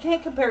 Well, you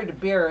can't compare it to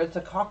beer. It's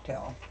a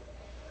cocktail.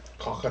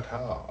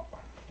 Cockatoo.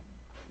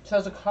 So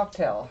as a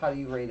cocktail, how do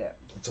you rate it?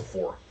 It's a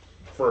 4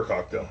 for a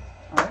cocktail,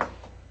 All right.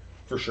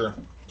 for sure.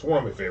 It's one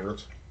of my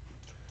favorites.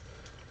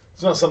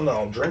 It's not something that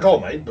I'll drink all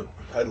night, but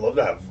I'd love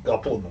to have a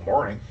couple in the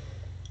morning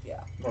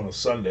Yeah. on a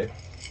Sunday.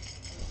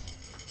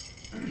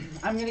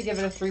 I'm gonna give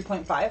it a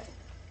 3.5.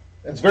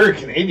 It's very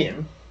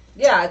Canadian.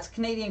 Yeah, it's a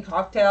Canadian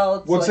cocktail.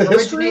 It's What's like the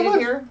history of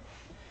originated it? here.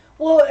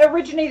 Well, it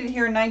originated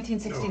here in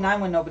 1969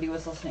 when nobody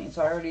was listening.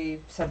 So I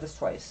already said this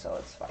twice, so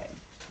it's fine.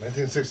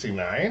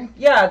 1969?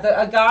 Yeah,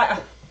 a guy.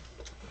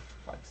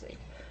 Fuck's sake,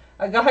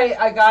 a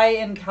guy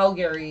in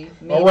Calgary.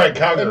 Made Oh, right, it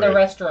Calgary. In the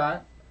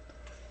restaurant.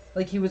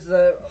 Like he was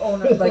the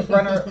owner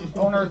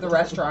of the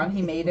restaurant.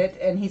 He made it,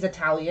 and he's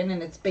Italian,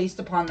 and it's based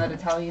upon that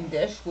Italian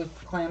dish with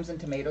clams and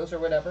tomatoes or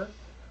whatever.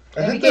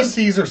 I think the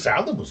Caesar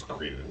salad was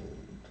created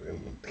in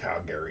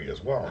Calgary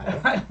as well.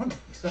 No? I don't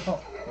think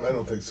so. I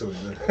don't think so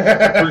either.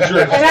 For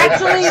sure. And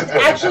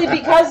actually,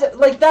 because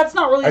like that's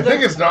not really. I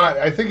think it's not.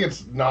 I think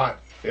it's not.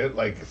 It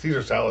like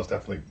Caesar salad is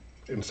definitely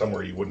in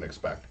somewhere you wouldn't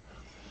expect.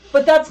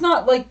 But that's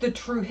not like the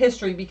true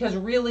history, because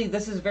really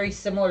this is very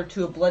similar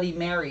to a Bloody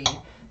Mary.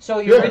 So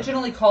you Yeah.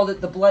 originally called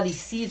it the Bloody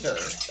Caesar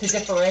to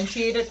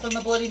differentiate it from the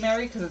Bloody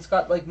Mary because it's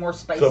got like more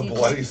spicy. The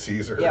bloody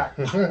Caesar.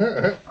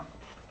 Yeah.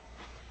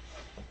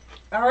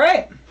 All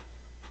right.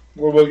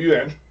 What about you,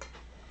 Ange?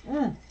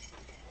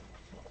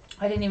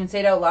 I didn't even say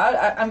it out loud.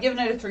 I'm giving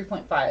it a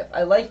 3.5.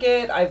 I like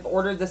it. I've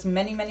ordered this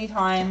many, many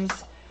times.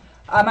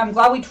 I'm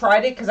glad we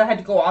tried it because I had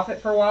to go off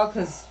it for a while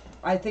because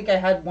I think I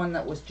had one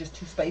that was just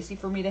too spicy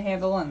for me to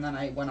handle, and then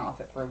I went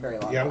off it for a very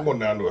long Yeah, time. I'm going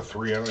down to a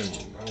 3. I don't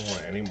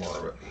want any more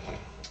of it.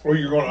 Or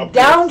you're going up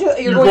Down to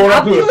you're going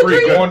up to a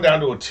 3? Going down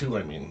to a 2.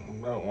 I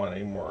mean, I don't want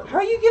any more of How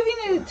are it. you giving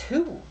it a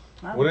 2?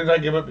 What did I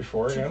give it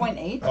before? again?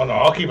 2.8? Oh no,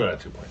 I'll keep it at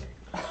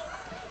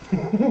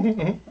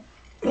 2.8.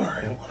 All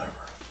right, whatever.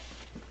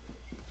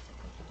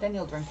 Then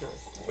you'll drink yours.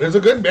 It's a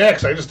good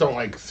mix. I just don't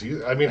like.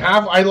 I mean,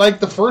 I like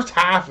the first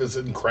half is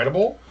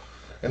incredible,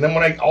 and then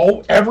when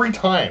every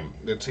time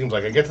it seems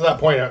like I get to that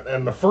point,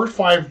 and the first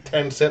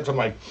 5-10 sips, I'm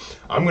like,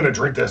 I'm gonna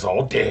drink this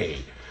all day,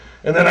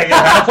 and then I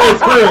get halfway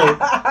through,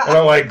 and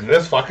I'm like,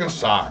 this fucking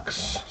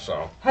sucks.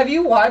 So, Have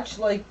you watched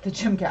like the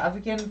Jim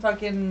Gaffigan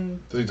fucking?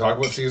 did he talk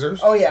about Caesars?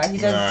 Oh yeah, he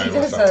does. Nah, he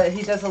I does watched a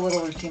he does a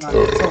little routine on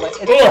it.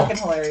 It's fucking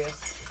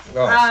hilarious.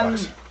 Oh, that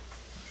sucks.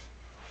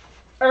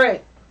 All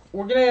right,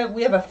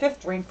 we have a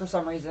 5th drink for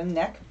some reason,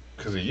 Nick.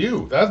 Because of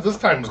you. This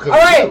time was because All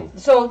of right, you.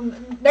 so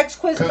next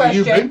quiz Because of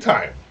you, question: big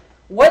time.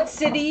 What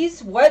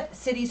cities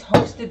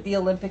hosted the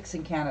Olympics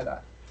in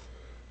Canada?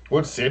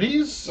 What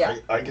cities? Yeah.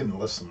 I can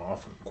list them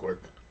off quick.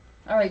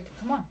 All right,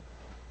 come on.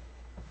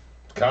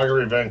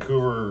 Calgary,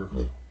 Vancouver.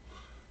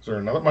 Is there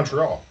another?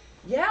 Montreal.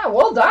 Yeah,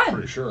 well done.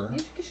 Pretty sure.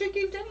 You should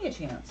give Denny a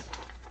chance.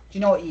 Do you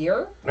know what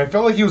year? I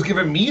felt like he was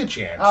giving me a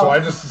chance, Oh. so I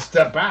just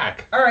stepped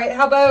back. All right,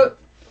 how about...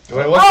 Do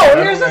I look Oh, at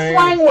here's a anything?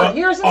 slang word.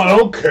 Here's I a,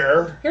 don't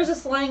care. here's a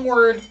slang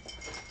word.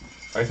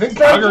 I think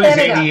From Calgary's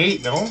Canada.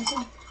 88, no?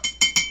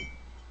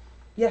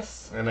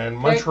 Yes. And then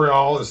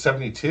Montreal is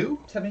 72?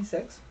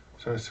 76.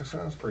 76,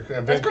 that's pretty good.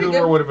 And That's pretty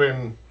Vancouver good. would have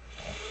been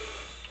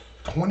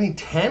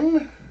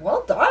 2010?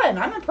 Well done.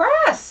 I'm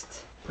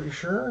impressed. Pretty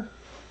sure.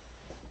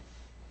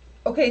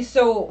 Okay,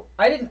 so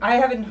I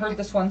haven't heard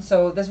this one,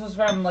 so this was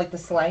from like the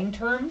slang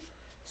term.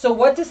 So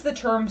what does the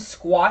term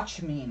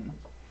squatch mean?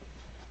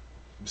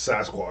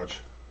 Sasquatch.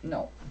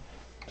 No.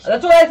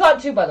 That's what I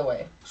thought too, by the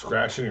way.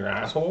 Scratching your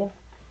asshole?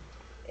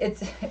 It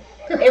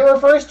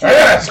refers to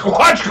Yeah,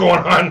 squatch going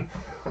on.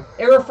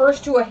 it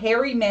refers to a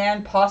hairy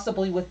man,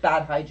 possibly with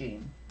bad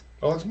hygiene.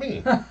 Oh, it's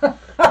me. I'm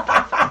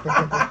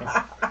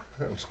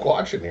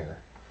squatching here.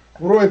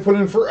 What do I put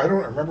in first? I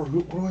don't remember.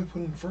 What do I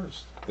put in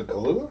first? The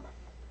Kahlua?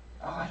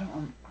 Oh, I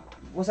don't.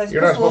 Was I supposed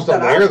You're not to look supposed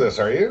to that layer up? this,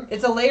 are you?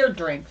 It's a layered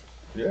drink.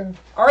 Yeah.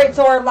 All right,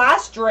 so our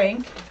last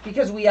drink,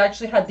 because we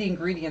actually had the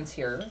ingredients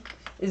here,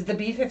 is the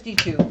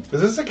B52.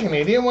 Is this a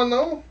Canadian one,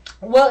 though?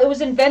 Well, it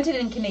was invented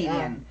in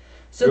Canadian.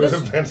 So It was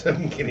this invented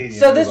in Canadian.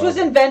 so this was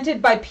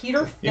invented by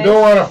Peter Fish. You know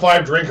we're on a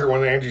 5-drinker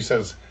when Angie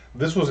says,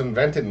 this was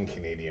invented in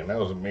Canadian. That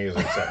was an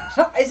amazing sentence.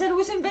 I said it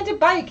was invented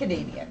by a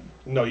Canadian.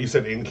 No, you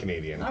said in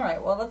Canadian. All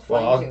right, well that's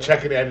fine. Well, I'll too.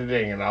 check it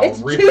editing and I'll It's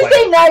replay Tuesday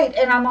it. night,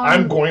 and I'm on.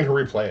 I'm going to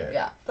replay it.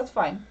 Yeah, that's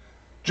fine.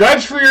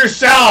 Judge for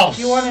yourselves!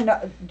 Do you want to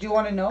know? Do you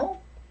want to know?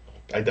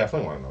 I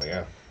definitely want to know,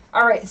 yeah.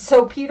 All right,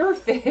 so Peter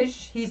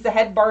Fish, he's the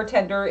head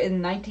bartender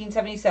in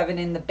 1977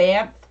 in the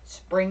Banff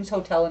Springs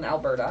Hotel in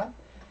Alberta.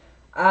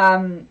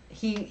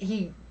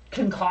 He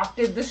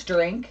concocted this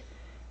drink,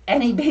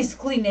 and he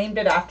basically named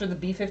it after the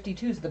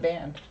B-52s, the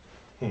band,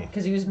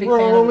 because he was a big fan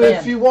of Rum the if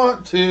band. you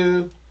want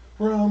to.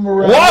 Rum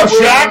around. Love the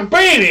Shack world.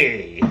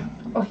 Beatty!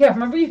 Oh yeah,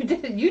 remember you do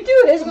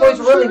his voice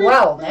really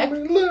well, Nick.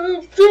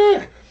 Love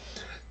Shack.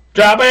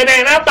 Drop it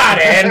in a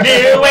body and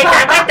do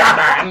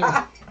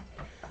it.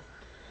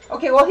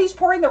 Okay, well he's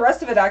pouring the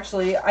rest of it.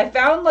 Actually, I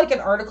found like an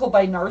article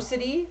by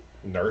Narcity.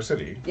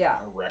 Narcity. I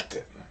Yeah, wrecked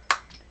it.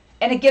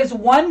 and it gives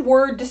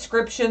one-word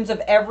descriptions of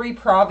every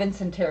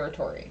province and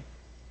territory.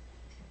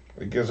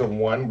 It gives a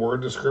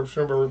one-word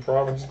description of every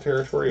province and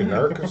territory in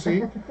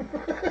Narcossy.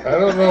 I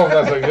don't know if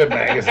that's a good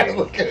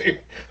magazine.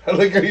 I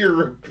like how you're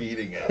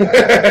repeating it.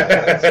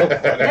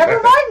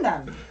 Never mind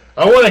them.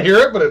 I want to hear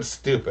it, but it's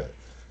stupid.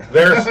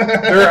 They're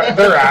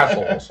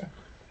assholes.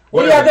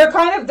 Well, yeah,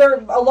 Whatever. they're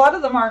a lot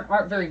of them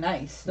aren't very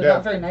nice. They're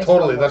not very nice.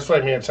 Totally, about that's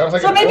what I mean. It sounds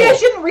like So a maybe I joke.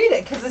 shouldn't read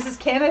it because this is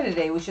Canada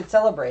Day. We should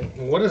celebrate.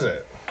 What is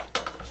it?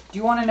 Do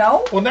you want to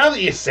know? Well, now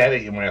that you said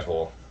it, you might as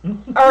well.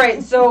 All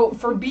right. So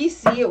for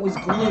BC, it was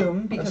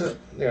gloom because it's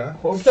Yeah.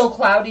 still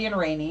cloudy and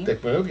rainy.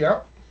 Dick move,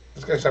 yeah.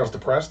 This guy sounds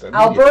depressed.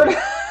 Alberta.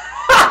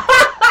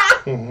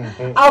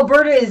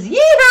 Alberta is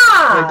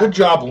yeehaw. Good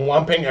job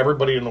lumping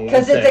everybody in the one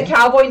Because it's a thing.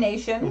 cowboy I'm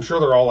nation. sure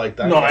they're all like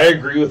that. No, I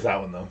agree with that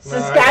one though.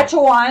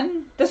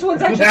 Saskatchewan. This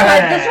one's actually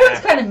this one's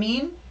kind of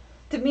mean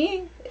to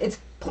me. It's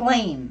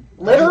plain,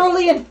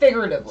 literally and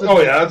figuratively.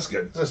 Oh yeah, that's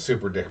good. It's a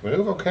super dick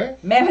move, okay?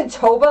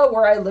 Manitoba,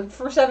 where I lived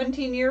for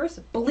 17 years,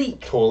 bleak.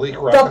 Totally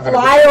correct. The 100%.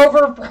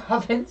 flyover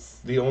province.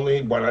 The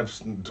only one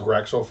I've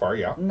correct so far,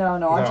 yeah. No,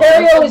 No.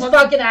 Ontario is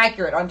fucking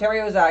accurate.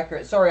 Ontario is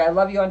accurate. Sorry, I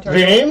love you,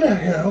 Ontario. Vane?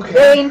 Yeah, okay.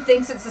 Vane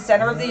thinks it's the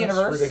center of the That's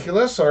universe.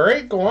 ridiculous. All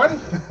right, go on.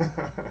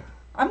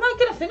 I'm not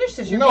gonna finish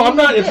this. You're No, being I'm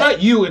not. a It's dick.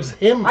 not you. It's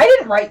him. I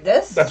didn't write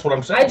this. That's what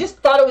I'm saying. I just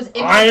thought it was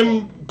interesting.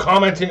 I'm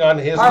commenting on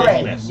his All right.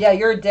 dickiness. Yeah,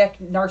 you're a dick,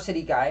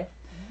 Narcity guy.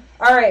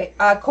 All right.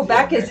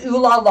 Quebec Yeah, is ooh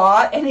la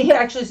la, and he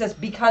actually says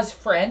because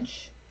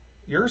French.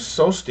 You're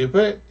so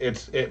stupid.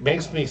 It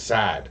makes me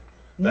sad.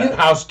 That New-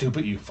 how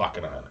stupid you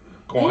fucking are.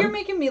 Go And on. you're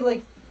making me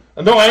like.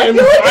 No, I'm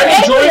feel like you're angry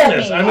enjoying at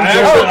this. me. I'm I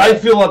enjoying actually, this. I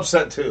feel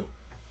upset too.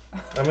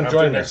 I'm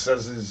enjoying Nick this.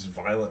 says these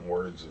violent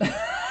words.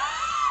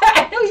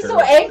 I know he's so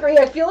angry.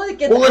 I feel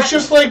like it's. Well, it's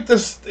just like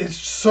this. It's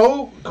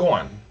so. Go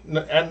on.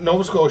 At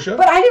Nova Scotia.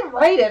 But I didn't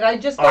write it. I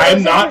just. thought it I'm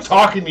was not interesting.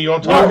 talking to you.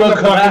 I'm talking about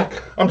to fucking.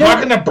 Quebec? I'm No.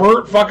 talking to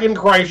Bert fucking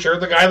Kreischer,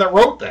 the guy that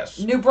wrote this.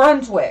 New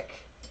Brunswick,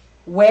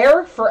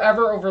 where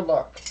forever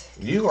overlooked.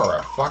 You are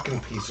a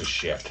fucking piece of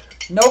shit.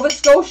 Nova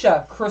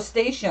Scotia,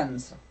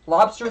 crustaceans,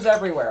 lobsters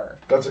everywhere.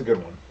 That's a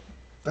good one.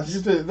 That's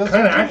You did- that's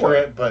kind of a good one.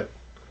 accurate, but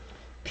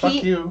fuck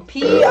you.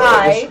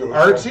 PEI,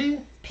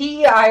 Artsy.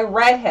 PEI,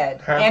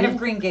 Redhead, Happy? Anne of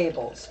Green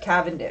Gables,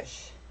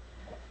 Cavendish.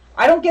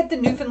 I don't get the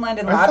Newfoundland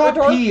and I thought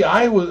Labrador.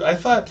 PEI was. I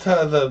thought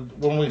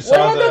when we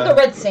saw What about the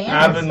red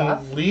sand and stuff?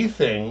 Avonlea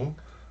thing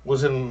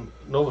was in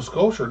Nova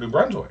Scotia or New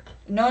Brunswick.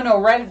 No,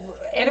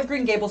 Anne of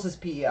Green Gables is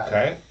PEI.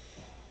 Okay.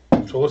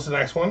 So what's the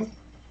next one?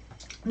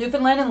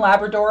 Newfoundland and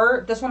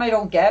Labrador. This one I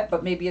don't get,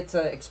 but maybe it's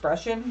an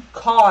expression.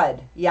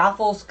 Cod,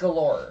 yaffles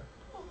galore.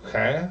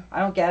 Okay. I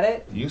don't get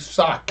it. You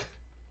suck.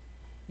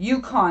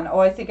 Yukon. Oh,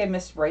 I think I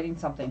missed writing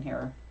something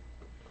here.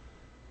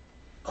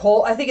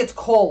 Cold. I think it's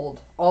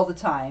cold all the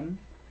time.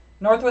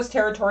 Northwest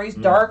Territories,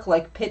 dark,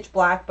 like pitch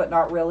black, but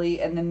not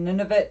really. And then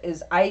Nunavut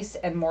is ice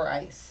and more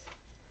ice.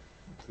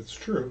 It's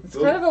true. It's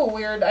kind of a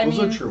weird. I Those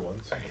mean, are true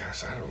ones. I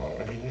guess I don't know.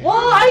 I mean, well,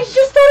 I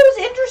just thought it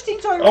was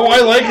interesting, so I. Oh, I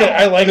wrote like it.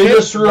 I like They it.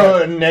 just threw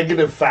a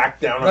negative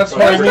fact down. That's on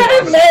why It's I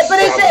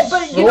kind of,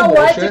 but you So know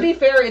what? To bullshit. be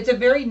fair, it's a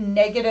very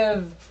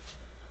negative.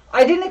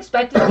 I didn't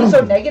expect it to be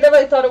so negative.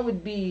 I thought it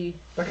would be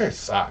That guy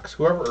sucks.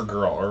 Whoever or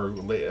girl or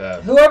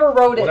whoever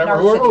wrote it. whatever. in our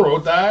Whoever city.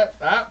 wrote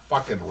that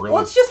fucking really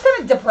Well, it's just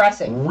kind of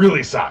depressing.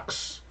 really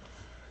sucks.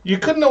 You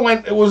couldn't have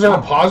went. Was there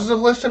a positive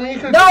list? I mean, you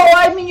could. No,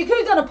 I mean you could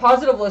have done a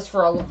positive list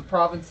for all of the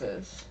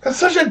provinces. That's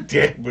such a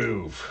dick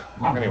move.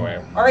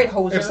 Anyway, All right,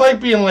 hoser. it's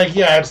like being like,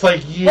 yeah, it's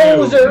like you.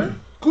 Hoser. Pants.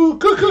 You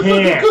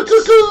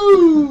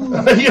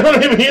know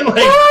what I mean? Like,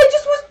 Well, I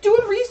just was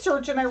doing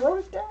research and I wrote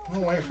it down. oh,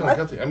 why are you feeling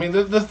guilty? I mean,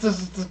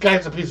 this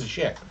guy's a piece of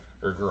shit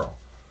or girl.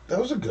 That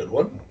was a good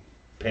one.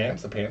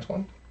 Pants, the pants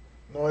one.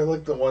 No, I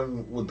like the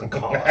one with the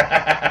cod.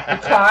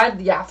 Cod,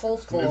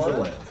 Yaffles, floor.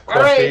 Newfoundland.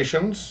 All right.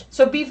 Crustaceans.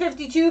 So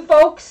B-52,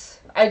 folks.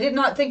 I did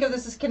not think of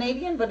this as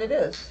Canadian, but it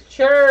is.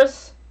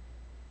 Cheers.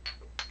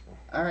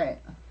 All right.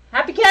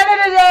 Happy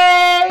Canada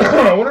Day!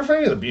 I wonder if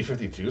any of the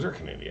B-52s are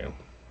Canadian.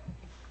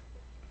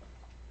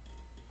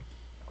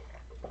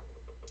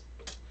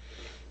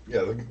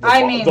 Yeah,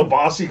 I mean- the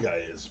bossy guy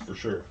is for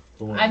sure.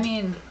 The one- I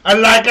mean, I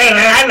like it, and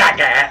I like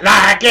it,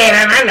 like it,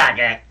 and I like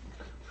it.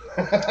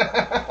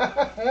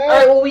 all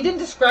right. Well, we didn't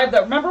describe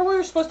that. Remember, we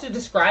were supposed to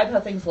describe how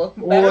things look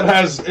better. Well,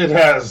 it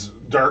has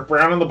dark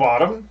brown on the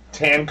bottom,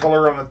 tan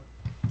color on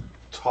the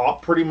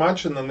top, pretty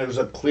much, and then there's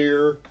a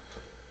clear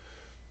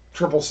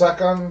triple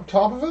sec on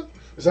top of it.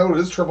 Is that what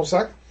it is? Triple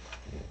sec?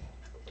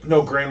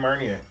 No, Grand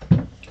Marnier.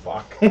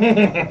 Fuck.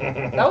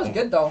 That was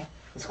good though.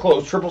 It's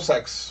close. Triple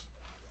sec's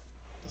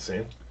the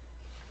same.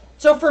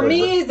 So for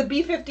me, the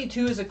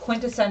B-52 is a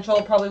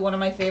quintessential, probably one of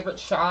my favorite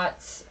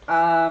shots.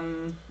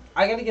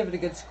 I got to give it a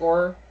good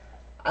score.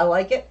 I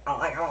like it. I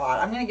like it a lot.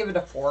 I'm going to give it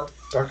a 4.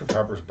 Dr.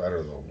 Pepper's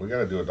better though. We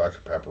gotta do a Dr.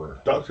 Pepper.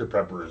 Dr.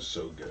 Pepper is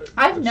so good.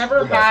 I've It's never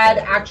the best had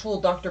one ever.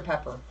 actual Dr.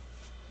 Pepper.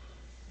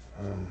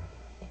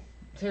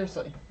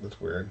 Seriously. That's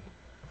weird.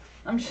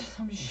 I'm just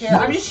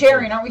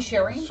sharing. Aren't we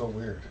sharing? It's so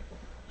weird.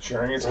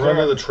 Sharing it's We're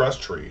under good. the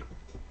trust tree.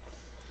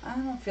 I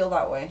don't feel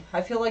that way.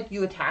 I feel like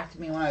you attacked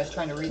me when I was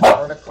trying to read the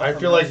article. I from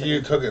feel like Felicity.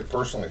 you took it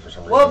personally for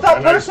some reason. Well, it felt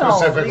And I personal.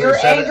 specifically Your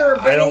said it. anger.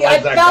 I don't I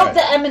like that felt guy.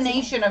 the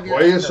emanation of your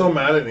Why are you anger. so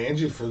mad at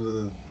Angie for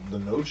the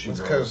note she It's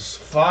wrote? because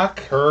fuck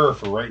her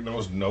for writing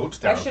those notes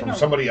down shouldn't from have-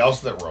 somebody else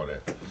that wrote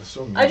it. It's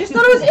so mean. I just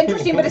thought it was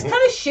interesting, but it's kind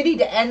of shitty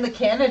to end the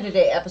Canada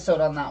Day episode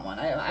on that one.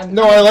 I'm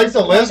No, I like the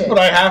list, disappointed. but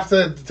I have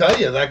to tell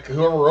you that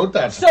whoever wrote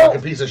that's a So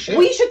fucking piece of shit.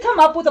 we should come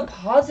up with a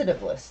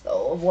positive list,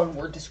 though, of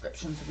one-word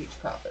descriptions of each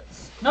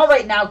province. Not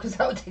right now, because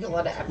that would take a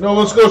lot of effort.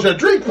 Nova Scotia,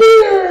 drink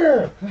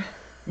beer!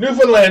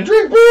 Newfoundland,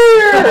 drink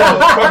beer!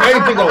 Fuck, I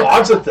can think of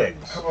lots of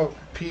things. How about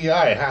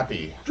PI,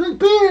 happy? Drink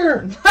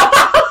beer!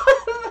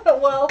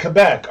 Well,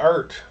 Quebec,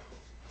 art.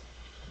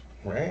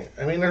 Right?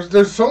 I mean,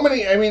 there's so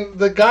many. I mean,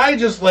 the guy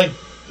just like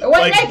it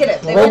went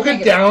negative. They broke went it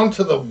negative. down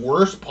to the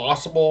worst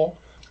possible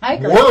I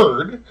agree.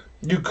 word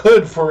you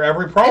could for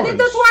every I province. think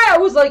that's why I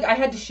was like, I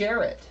had to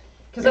share it.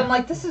 Because I'm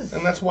like, this is...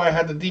 And that's why I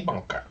had to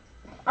debunk it.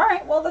 All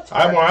right, well, that's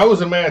When fair. I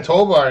was in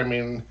Manitoba, I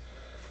mean,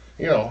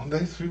 you know,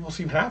 these people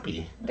seem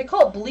happy. They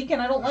call it bleak,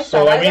 and I don't like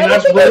So, that. I mean, don't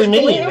that's think really it's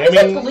mean. bleak. I It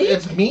was mean, bleak.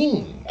 it's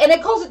mean. And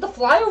it calls it the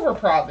flyover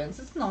province.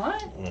 It's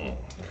not. Okay.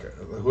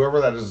 Whoever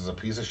that is a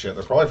piece of shit.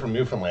 They're probably from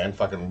Newfoundland,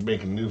 fucking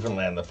making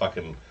Newfoundland the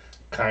fucking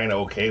kind of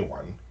okay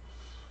one.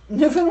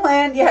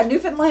 Newfoundland, yeah,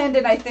 Newfoundland,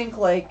 and I think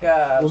like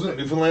Wasn't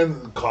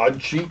Newfoundland cod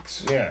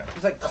cheeks? Yeah. it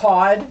was like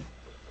cod,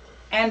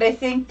 and I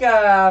think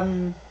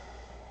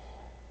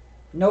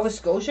Nova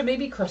Scotia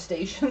maybe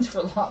crustaceans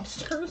for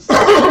lobsters.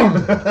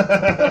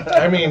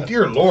 I mean,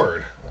 dear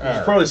Lord.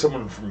 There's probably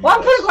someone from Well,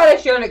 I'm kind of glad I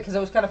shared it because it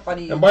was kind of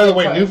funny. And by the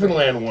way, Sorry.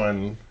 Newfoundland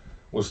one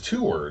was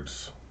 2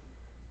 words.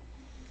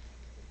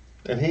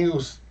 And he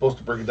was supposed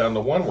to break it down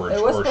to 1 word.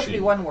 It was or supposed she. to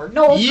be 1 word.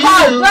 No, it was You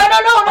cod. No, it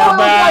was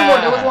 1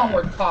 word. are It was 1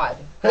 word. Cod.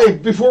 Hey,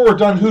 before we're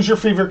done, who's your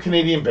favorite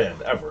Canadian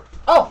band ever?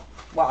 Oh,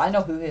 well, I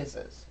know who his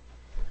is.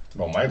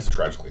 Well, mine's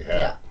Tragically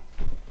Hip. Yeah.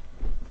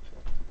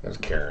 That's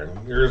Karen.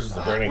 Yours is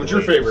the Bare Naked What's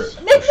your Ladies.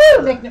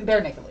 favorite? Nick Nick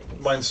Bare Naked Ladies.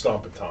 Mine's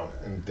Stompin' Tom.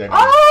 And Denny.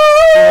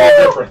 Oh!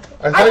 All different.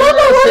 I thought I you were love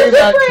going to that say one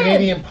that different.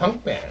 Canadian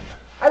punk band.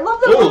 I love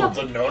that Ooh, one.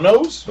 the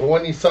No-Nos? The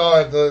one you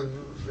saw at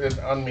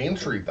on Main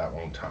Street that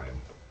one time.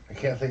 I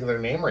can't think of their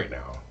name right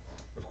now.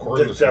 Of course,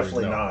 They're it's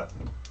definitely no. not.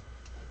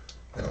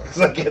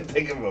 Because I can't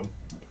think of them.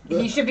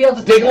 He should be able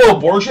to Take little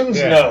abortions?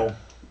 Yeah. No.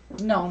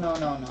 No.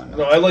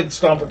 No, I like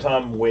Stompin'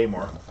 Tom way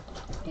more.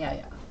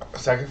 Yeah.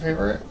 Second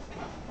favorite?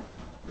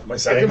 My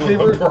second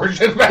favorite?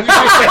 Abortion. My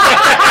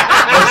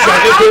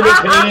second favorite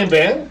Canadian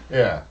band?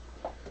 Yeah.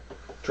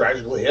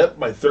 Tragically Hip.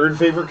 My third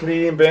favorite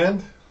Canadian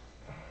band?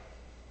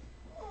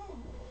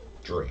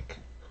 Drake.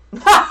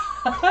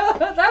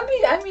 That'd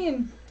be, I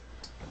mean,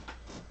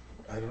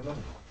 I don't know.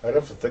 I'd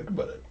have to think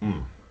about it.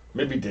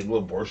 Maybe Dig Little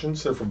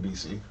Abortions. They're from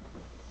BC.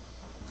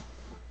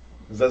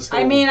 Is that still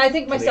I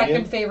think my Canadian?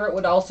 second favorite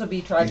would also be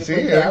You Tragically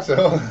see? Hip.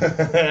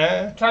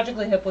 So.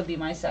 Tragically Hip would be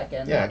my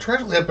second. Yeah,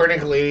 Tragically Hip, Bare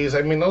Naked Ladies.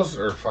 I mean, those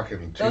are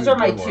fucking two Those are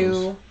my good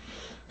two. ones.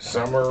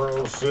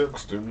 Summer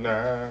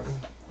 69.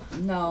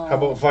 No. How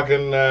about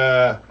fucking,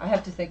 I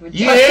have to think of it.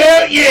 you are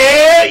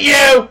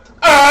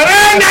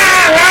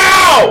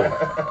now!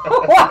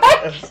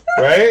 What?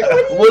 Right?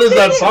 What is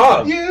that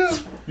song? You.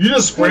 You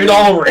just sprayed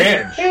all over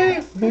Ange.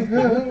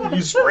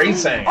 You spray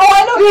sang. Oh,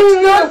 I know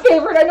your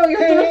favorite. I know your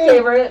third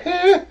favorite.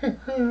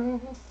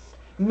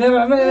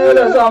 Never met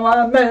a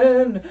summer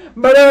man,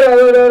 but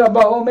a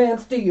bowman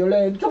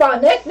stealing. Come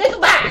on, Nick.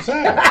 Nickelback.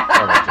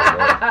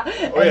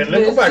 Oh yeah,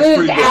 Nickelback's This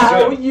pretty is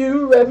how good too.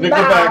 you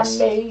remind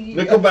me.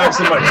 Nickelback's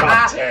in my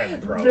top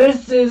 10, probably.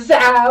 This is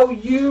how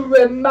you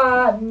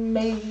remind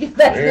me.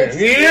 That's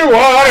You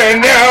wanna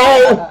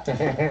know?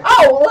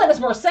 Oh, Alanis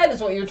Morissette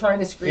is what you're trying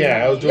to scream.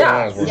 Yeah, I was doing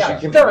Alanis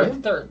Morissette. Yeah,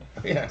 third.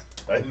 Yeah,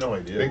 I had no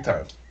idea. big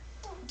time.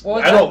 What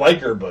was I that? don't like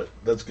her, but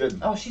that's good.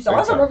 Oh, she's Big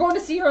awesome. time. We're going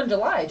to see her in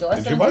July. July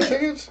Did you buy 17th.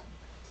 tickets?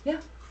 Yeah.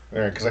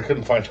 Yeah, because I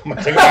couldn't find my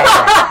ticket.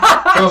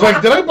 I was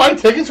like, did I buy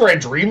tickets or I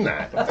dreamed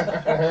that?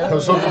 I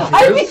was so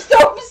I'd be confused. so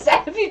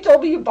upset if you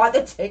told me you bought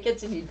the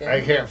tickets and you didn't.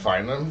 I can't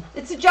find them.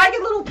 It's a jagged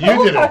little You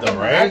pillow did it, talking. though,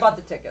 right? I bought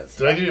the tickets.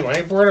 Did I give you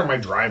money for it or am I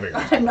driving?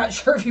 I'm not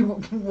sure if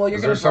you. Well, you're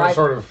Is gonna there some drive.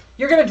 sort of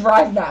You're gonna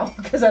drive now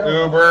because I don't.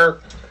 know.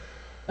 Uber?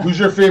 Who's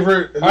your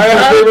favorite? Who's I your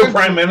had favorite good-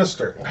 prime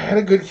minister? I had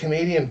a good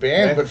Canadian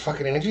band, Okay. but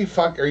fucking Angie you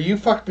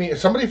fucked me.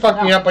 Somebody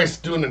fucked me No. up by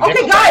doing the Okay,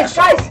 Nickelback guys.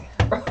 song.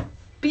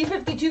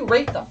 B-52,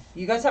 rate them.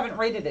 You guys haven't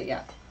rated it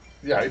yet.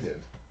 Yeah, I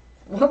did.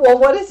 Well,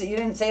 what is it? You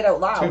didn't say it out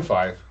loud.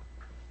 2.5.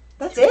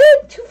 That's it?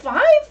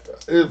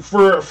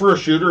 2.5? For a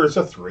shooter, it's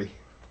a 3.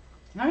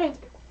 All right.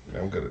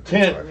 I'm good at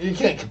 2.5. You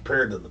can't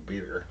compare it to the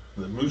beer,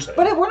 the Moosehead.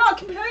 But we're not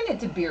comparing it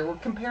to beer. We're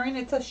comparing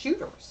it to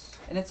shooters.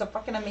 And it's a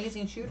fucking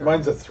amazing shooter.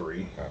 Mine's a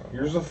 3.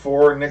 Yours a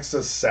 4. Nick's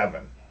a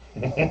 7.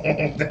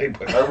 They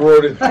put I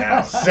wrote it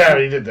down.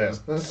 7. He did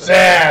this.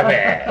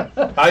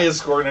 7. Highest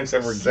score Nick's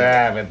ever given.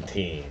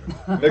 17.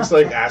 Nick's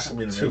like asking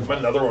me to make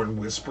another one,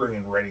 whispering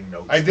and writing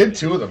notes. I did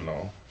 2 of them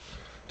though.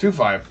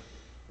 2.5.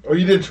 Oh,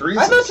 you did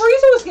Teresa. I thought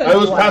Teresa was going to I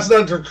was passing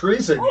that to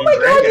Teresa. And Oh you my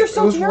drank God, you're it.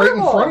 so It was right in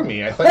terrible. front of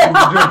me. I thought you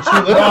were doing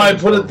 2 little. No, I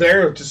put it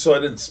there just so I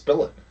didn't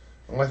spill it.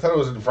 Well, I thought it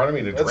was in front of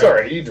me to That's drink. all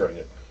right. You drink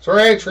it. It's all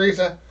right,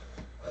 Teresa.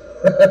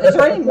 Is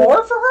there any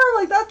more for her?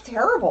 Like, that's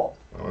terrible.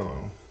 I don't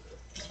know.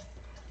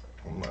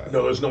 I'm not,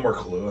 No, there's no more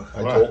clue.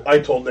 What? I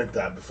told Nick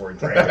that before he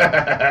drank it.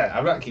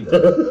 I'm not keeping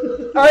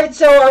it. All right,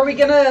 so are we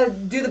going to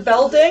do the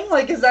bell ding?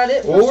 Like, is that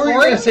it for What were you scoring?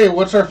 going to say?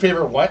 What's our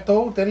favorite what,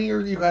 though? Denny,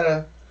 or you got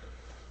to...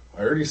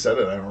 I already said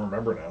it. I don't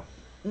remember now.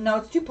 No,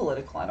 it's too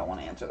political. I don't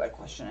want to answer that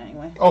question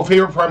anyway. Oh,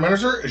 favorite Prime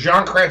Minister?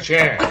 Jean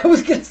Chrétien. I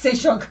was going to say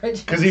Sean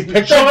Critch. Because he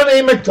picked that... John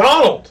A.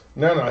 McDonald.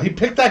 No, he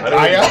picked that I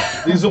guy don't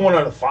up. know. He's the one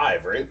out of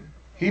 5, right?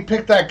 He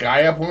picked that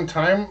guy up one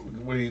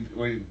time when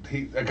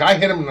a guy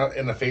hit him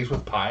in the face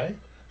with pie.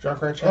 Jean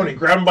Chrétien. Oh, and he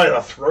grabbed him by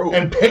the throat.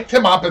 And picked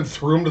him up and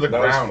threw him to the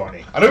That was ground.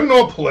 funny. I don't even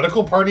know what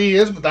political party he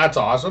is, but that's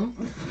awesome.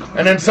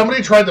 And then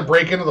somebody tried to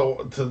break into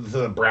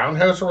the Brown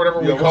House or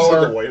whatever you we call almost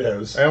said her. the White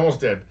House. I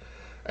almost did.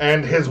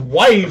 And his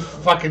wife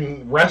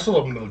fucking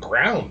wrestled him to the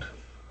ground.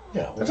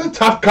 Yeah, That's a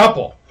tough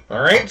couple. All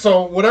right,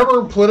 so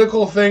whatever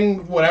political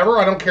thing, whatever,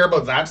 I don't care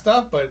about that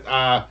stuff. But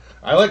I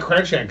like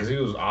Chrétien because he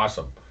was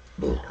awesome.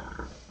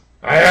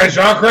 I had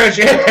Jean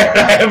Chrétien.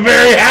 I'm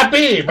very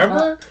happy.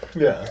 Remember?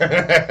 yeah.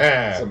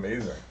 It's Favorite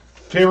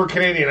amazing.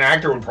 Canadian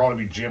actor would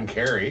probably be Jim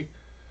Carrey.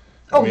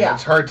 Oh, I mean, yeah.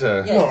 it's hard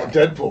to. Yeah. No,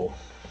 Deadpool.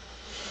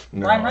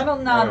 No, Ryan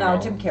Reynolds? No, I don't no,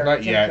 know. Jim Carrey,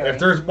 Not Jim yet.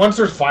 Carrey. If once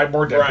there's 5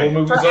 more Deadpool Right.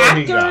 movies, For then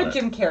he got actor, it.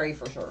 Jim Carrey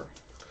for sure.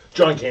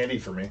 John Candy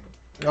for me.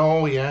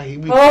 Oh yeah,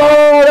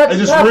 Oh, that's I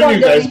just a tough ruined one,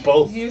 you guys Denny.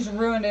 both. You just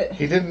ruined it.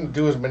 he didn't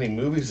do as many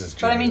movies as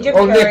Jim. But I mean, though. Jim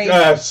Oh,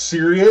 Carrey. Nick,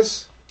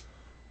 serious?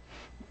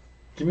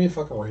 Give me a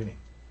fucking rating.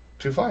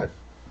 2.5.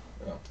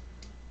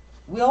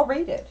 We all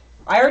rated.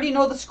 I already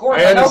know the score. I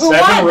I had know a who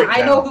 7 won. written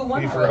I know down. who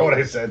won. You forgot what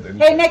already. I said. Didn't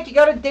Hey, you? Nick, you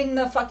gotta ding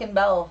the fucking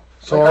bell.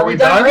 So Like, are we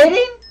done done?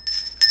 rating?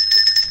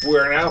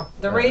 Where now?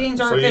 The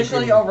ratings are So you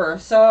officially can- over.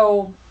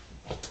 So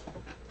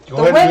Go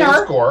the ahead and give winner-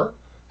 the score.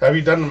 Have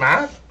you done the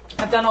math?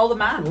 I've done all the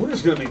math. We're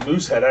just gonna be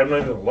Moosehead. I'm not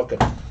even looking.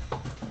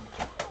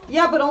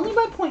 Yeah, but only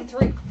by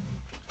 0.3.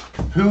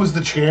 Who is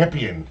the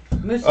champion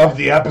Moosehead. of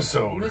the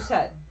episode?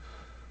 Moosehead.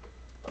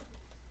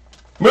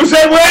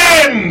 Moosehead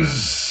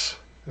wins!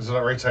 Is it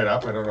right side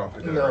up? I don't know. If I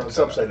did it No, right it's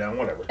side upside down.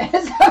 Whatever. up. I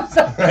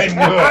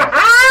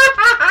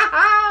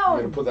I'm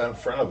gonna put that in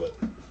front of it.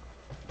 knew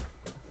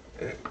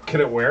it.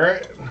 Can it wear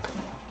it?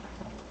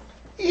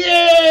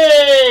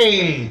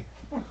 Yay!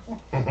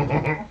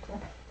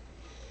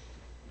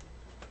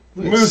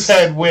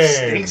 Moosehead wins.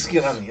 Snake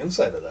skin on the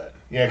inside of that.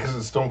 Yeah, because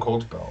it's Stone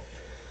Cold's belt.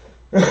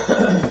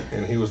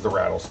 And he was the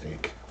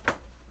rattlesnake.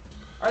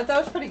 Alright, that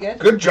was pretty good.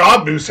 Good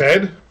job,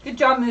 Moosehead. Good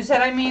job,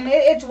 Moosehead. I mean,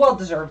 it's well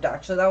deserved,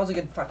 actually. That was a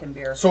good fucking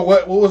beer. So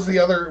what was the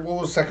other,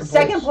 what was second place?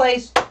 Second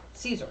place,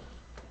 Caesar.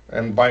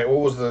 And by, what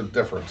was the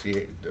difference?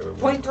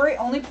 0.3,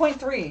 only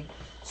 0.3.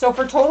 So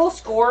for total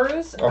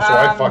scores, Oh, so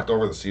I fucked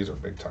over the Caesar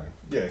big time.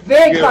 Yeah.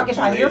 very give fucking it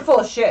time. to You're me. full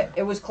of shit.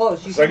 It was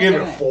close. You So I could've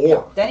gave it given a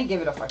 4. Then he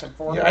gave it a fucking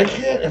 4. Yeah, I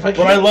can't, if I But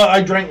can't,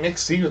 I drank Nick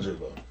Caesar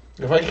though.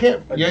 if I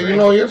can't, I yeah, you drank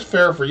know, it. it's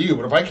fair for you,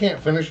 but if I can't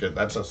finish it,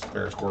 that's a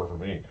fair score for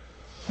me.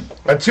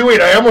 A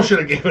 2.8. I almost should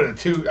have gave it a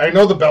 2. I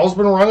know the bell's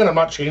been rung and I'm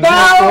not changing No,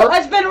 my score.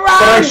 it's been But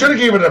I wrong. should have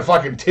gave it a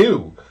fucking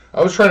 2.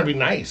 I was trying to be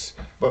nice.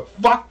 But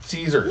fuck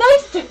Caesars.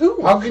 Nice too.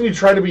 How can you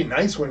try to be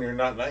nice when you're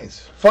not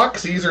nice? Fuck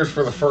Caesars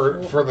for the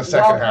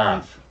second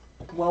half.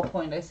 Well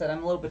point. I said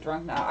I'm a little bit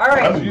drunk now. All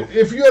right.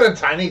 If you had a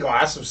tiny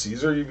glass of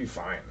Caesar, you'd be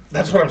fine.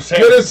 That's what I'm If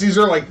saying. you had a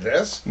Caesar like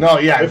this, No,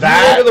 yeah, if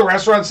that you go to the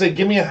restaurant and say,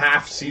 give me a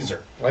half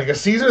Caesar. like a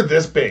Caesar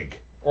this big.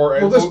 Or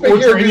Well, this big we're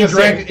here, drinking you the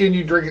drink same. it, and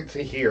you drink it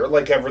to here,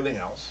 like everything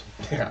else.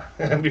 Yeah,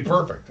 it'd be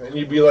perfect. And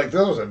you'd be like,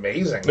 this was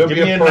amazing. It'd Give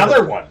be me a perfect-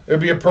 another one. It'd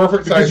be a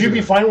perfect Because size. you'd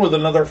be fine with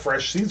another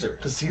fresh Caesar.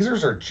 Because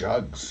Caesars are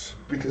jugs.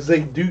 Because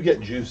they do get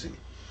juicy.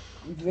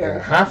 Very.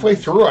 Halfway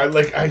through,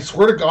 I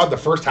swear to God, the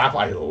first half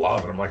I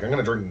love it. I'm like, I'm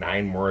gonna drink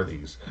 9 more of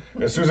these.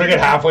 As soon as I get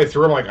halfway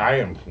through, I'm like,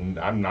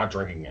 I'm not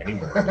drinking any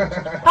more of these.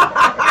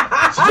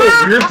 It's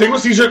a weird thing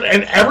with Caesar,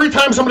 and every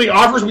time somebody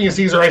offers me a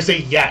Caesar, I say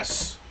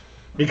yes.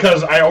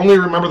 Because I only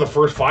remember the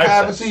first 5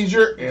 Have a cents.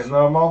 Caesar in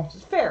the mall.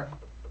 It's fair.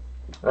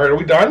 Alright, are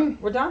we done?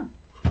 We're done.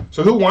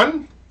 So who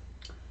won?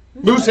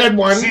 Moosehead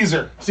won.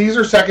 Caesar.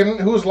 Caesar second.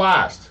 Who was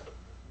last?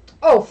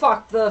 Oh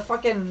fuck the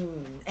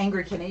fucking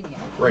angry Canadian.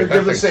 Right, Give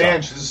that this thing to sucked.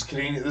 Ange. This is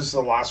Canadian. This is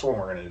the last one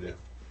we're gonna do.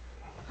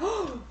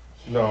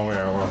 No,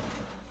 yeah, well.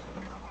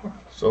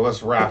 So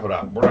let's wrap it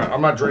up.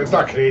 I'm not drinking. It's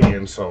not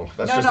Canadian, so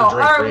that's No, just no. a All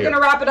drink right, for we're you. gonna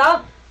wrap it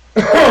up.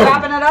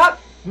 Wrapping it up.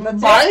 That's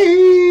it.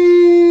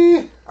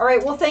 Bye. All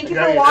right. Well, thank you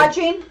Yeah, for yeah.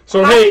 watching.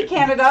 So, Happy hey-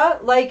 Canada.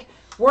 Like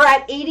we're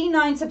at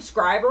 89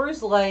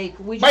 subscribers. Like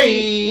we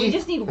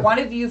just need one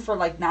of you for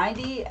like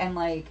 90 and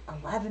like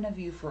 11 of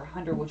you for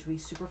 100, which would be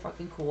super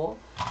fucking cool.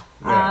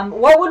 Yeah.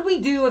 What would we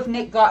do if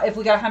we got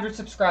 100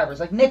 subscribers?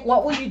 Like Nick,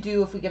 what will you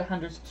do if we get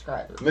 100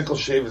 subscribers? Nick will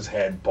shave his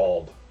head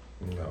bald.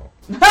 No.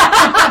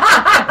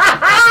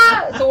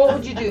 So what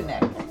would you do,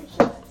 Nick?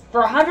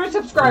 For 100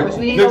 subscribers,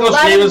 we need Nick will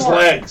 11 shave his more.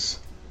 legs.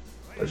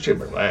 Let's shave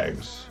my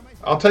legs.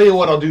 I'll tell you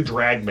what, I'll do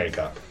drag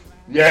makeup.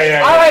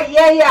 Yeah. All right,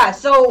 yeah.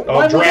 So I'll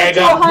when we drag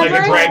get to up like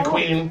 100, a drag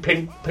queen,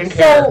 pink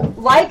hair.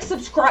 So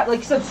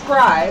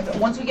subscribe.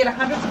 Once we get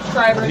 100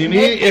 subscribers,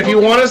 If you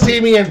want to see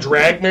me in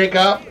drag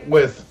makeup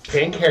with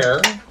pink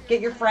hair,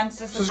 get your friends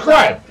to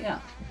Subscribe. Yeah,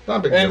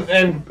 not a big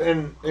deal.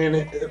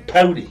 And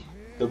pouty.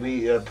 There'll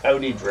be a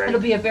pouty drag. it'll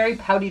be a very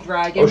pouty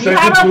drag. Oh, And we should I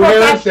have do a blue hair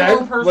professional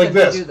instead? person Like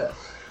this. to do this.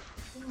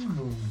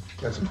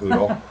 That's a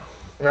poodle.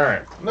 All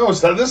right. No,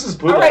 it's not. This is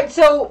poodle. All right,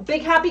 so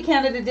big Happy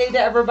Canada Day to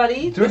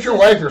everybody. Do it your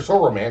wife. You're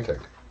so romantic.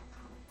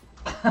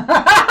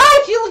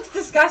 She looks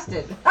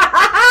disgusted. Look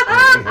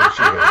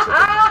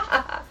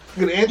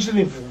at Ange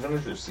didn't even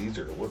finish her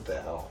Caesar. What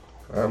the hell?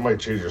 That might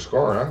change your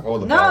score, huh? Oh,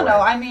 the No, bell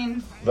rang. I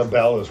mean, The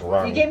bell is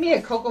rung. you gave me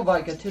a cocoa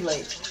vodka too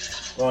late.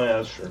 Oh yeah,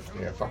 that's true.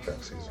 Yeah, fuck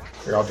that Caesar.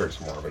 Here, I'll drink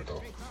some more of it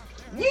though.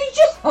 You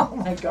just, oh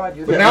my god,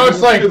 you're But now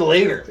it's like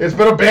later. it's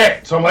been a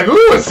bit, so I'm like,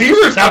 ooh, a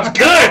Caesar sounds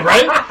good,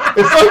 right?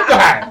 It's like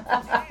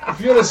that. If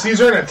you had a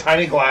Caesar in a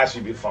tiny glass,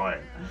 you'd be fine.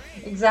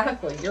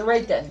 Exactly, you're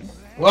right then.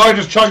 Well, I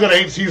just chugged it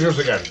 8 Caesars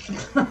again.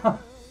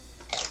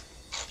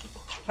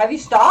 Have you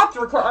stopped?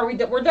 We're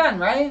done,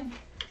 right?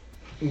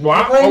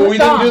 Wow. Playing Oh, the we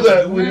song.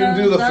 didn't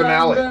do the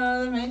finale.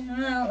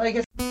 Like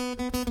it's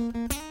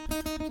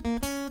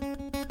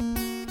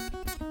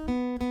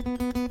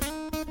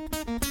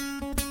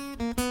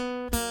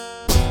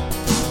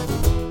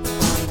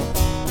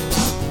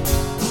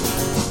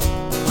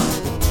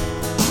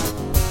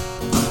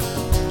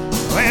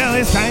Well,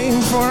 it's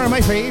time for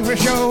my favorite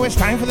show. It's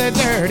time for the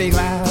Dirty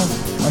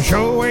Glove. A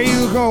show where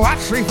you go watch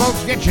 3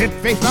 folks get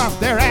shit-faced off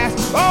their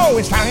ass. Oh,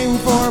 it's time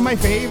for my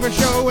favorite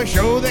show. A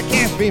show that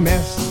can't be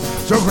missed.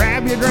 So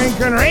grab your drink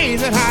and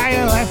raise it high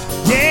and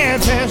let's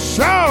get pissed.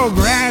 So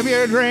grab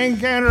your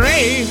drink and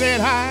raise it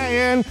high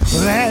and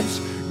let's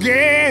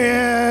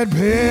get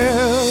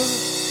pissed.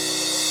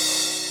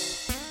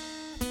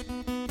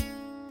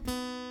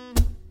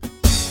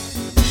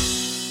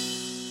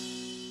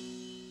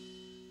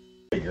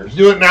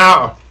 Do it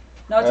now.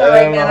 no, it's I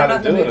alright, don't know man. how I'm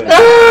not to in do the it. mood.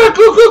 Ah,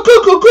 coo, coo,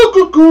 coo, coo, coo,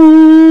 coo,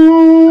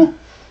 coo.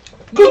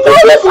 Coo, You coo, know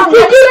this coo, song, coo,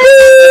 right?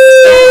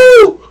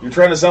 coo, coo. You're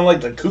trying to sound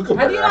like the How do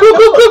kookaburra. you not Coo, know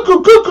coo,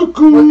 coo, coo, coo,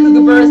 coo. what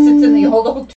kookaburra sits in the old oak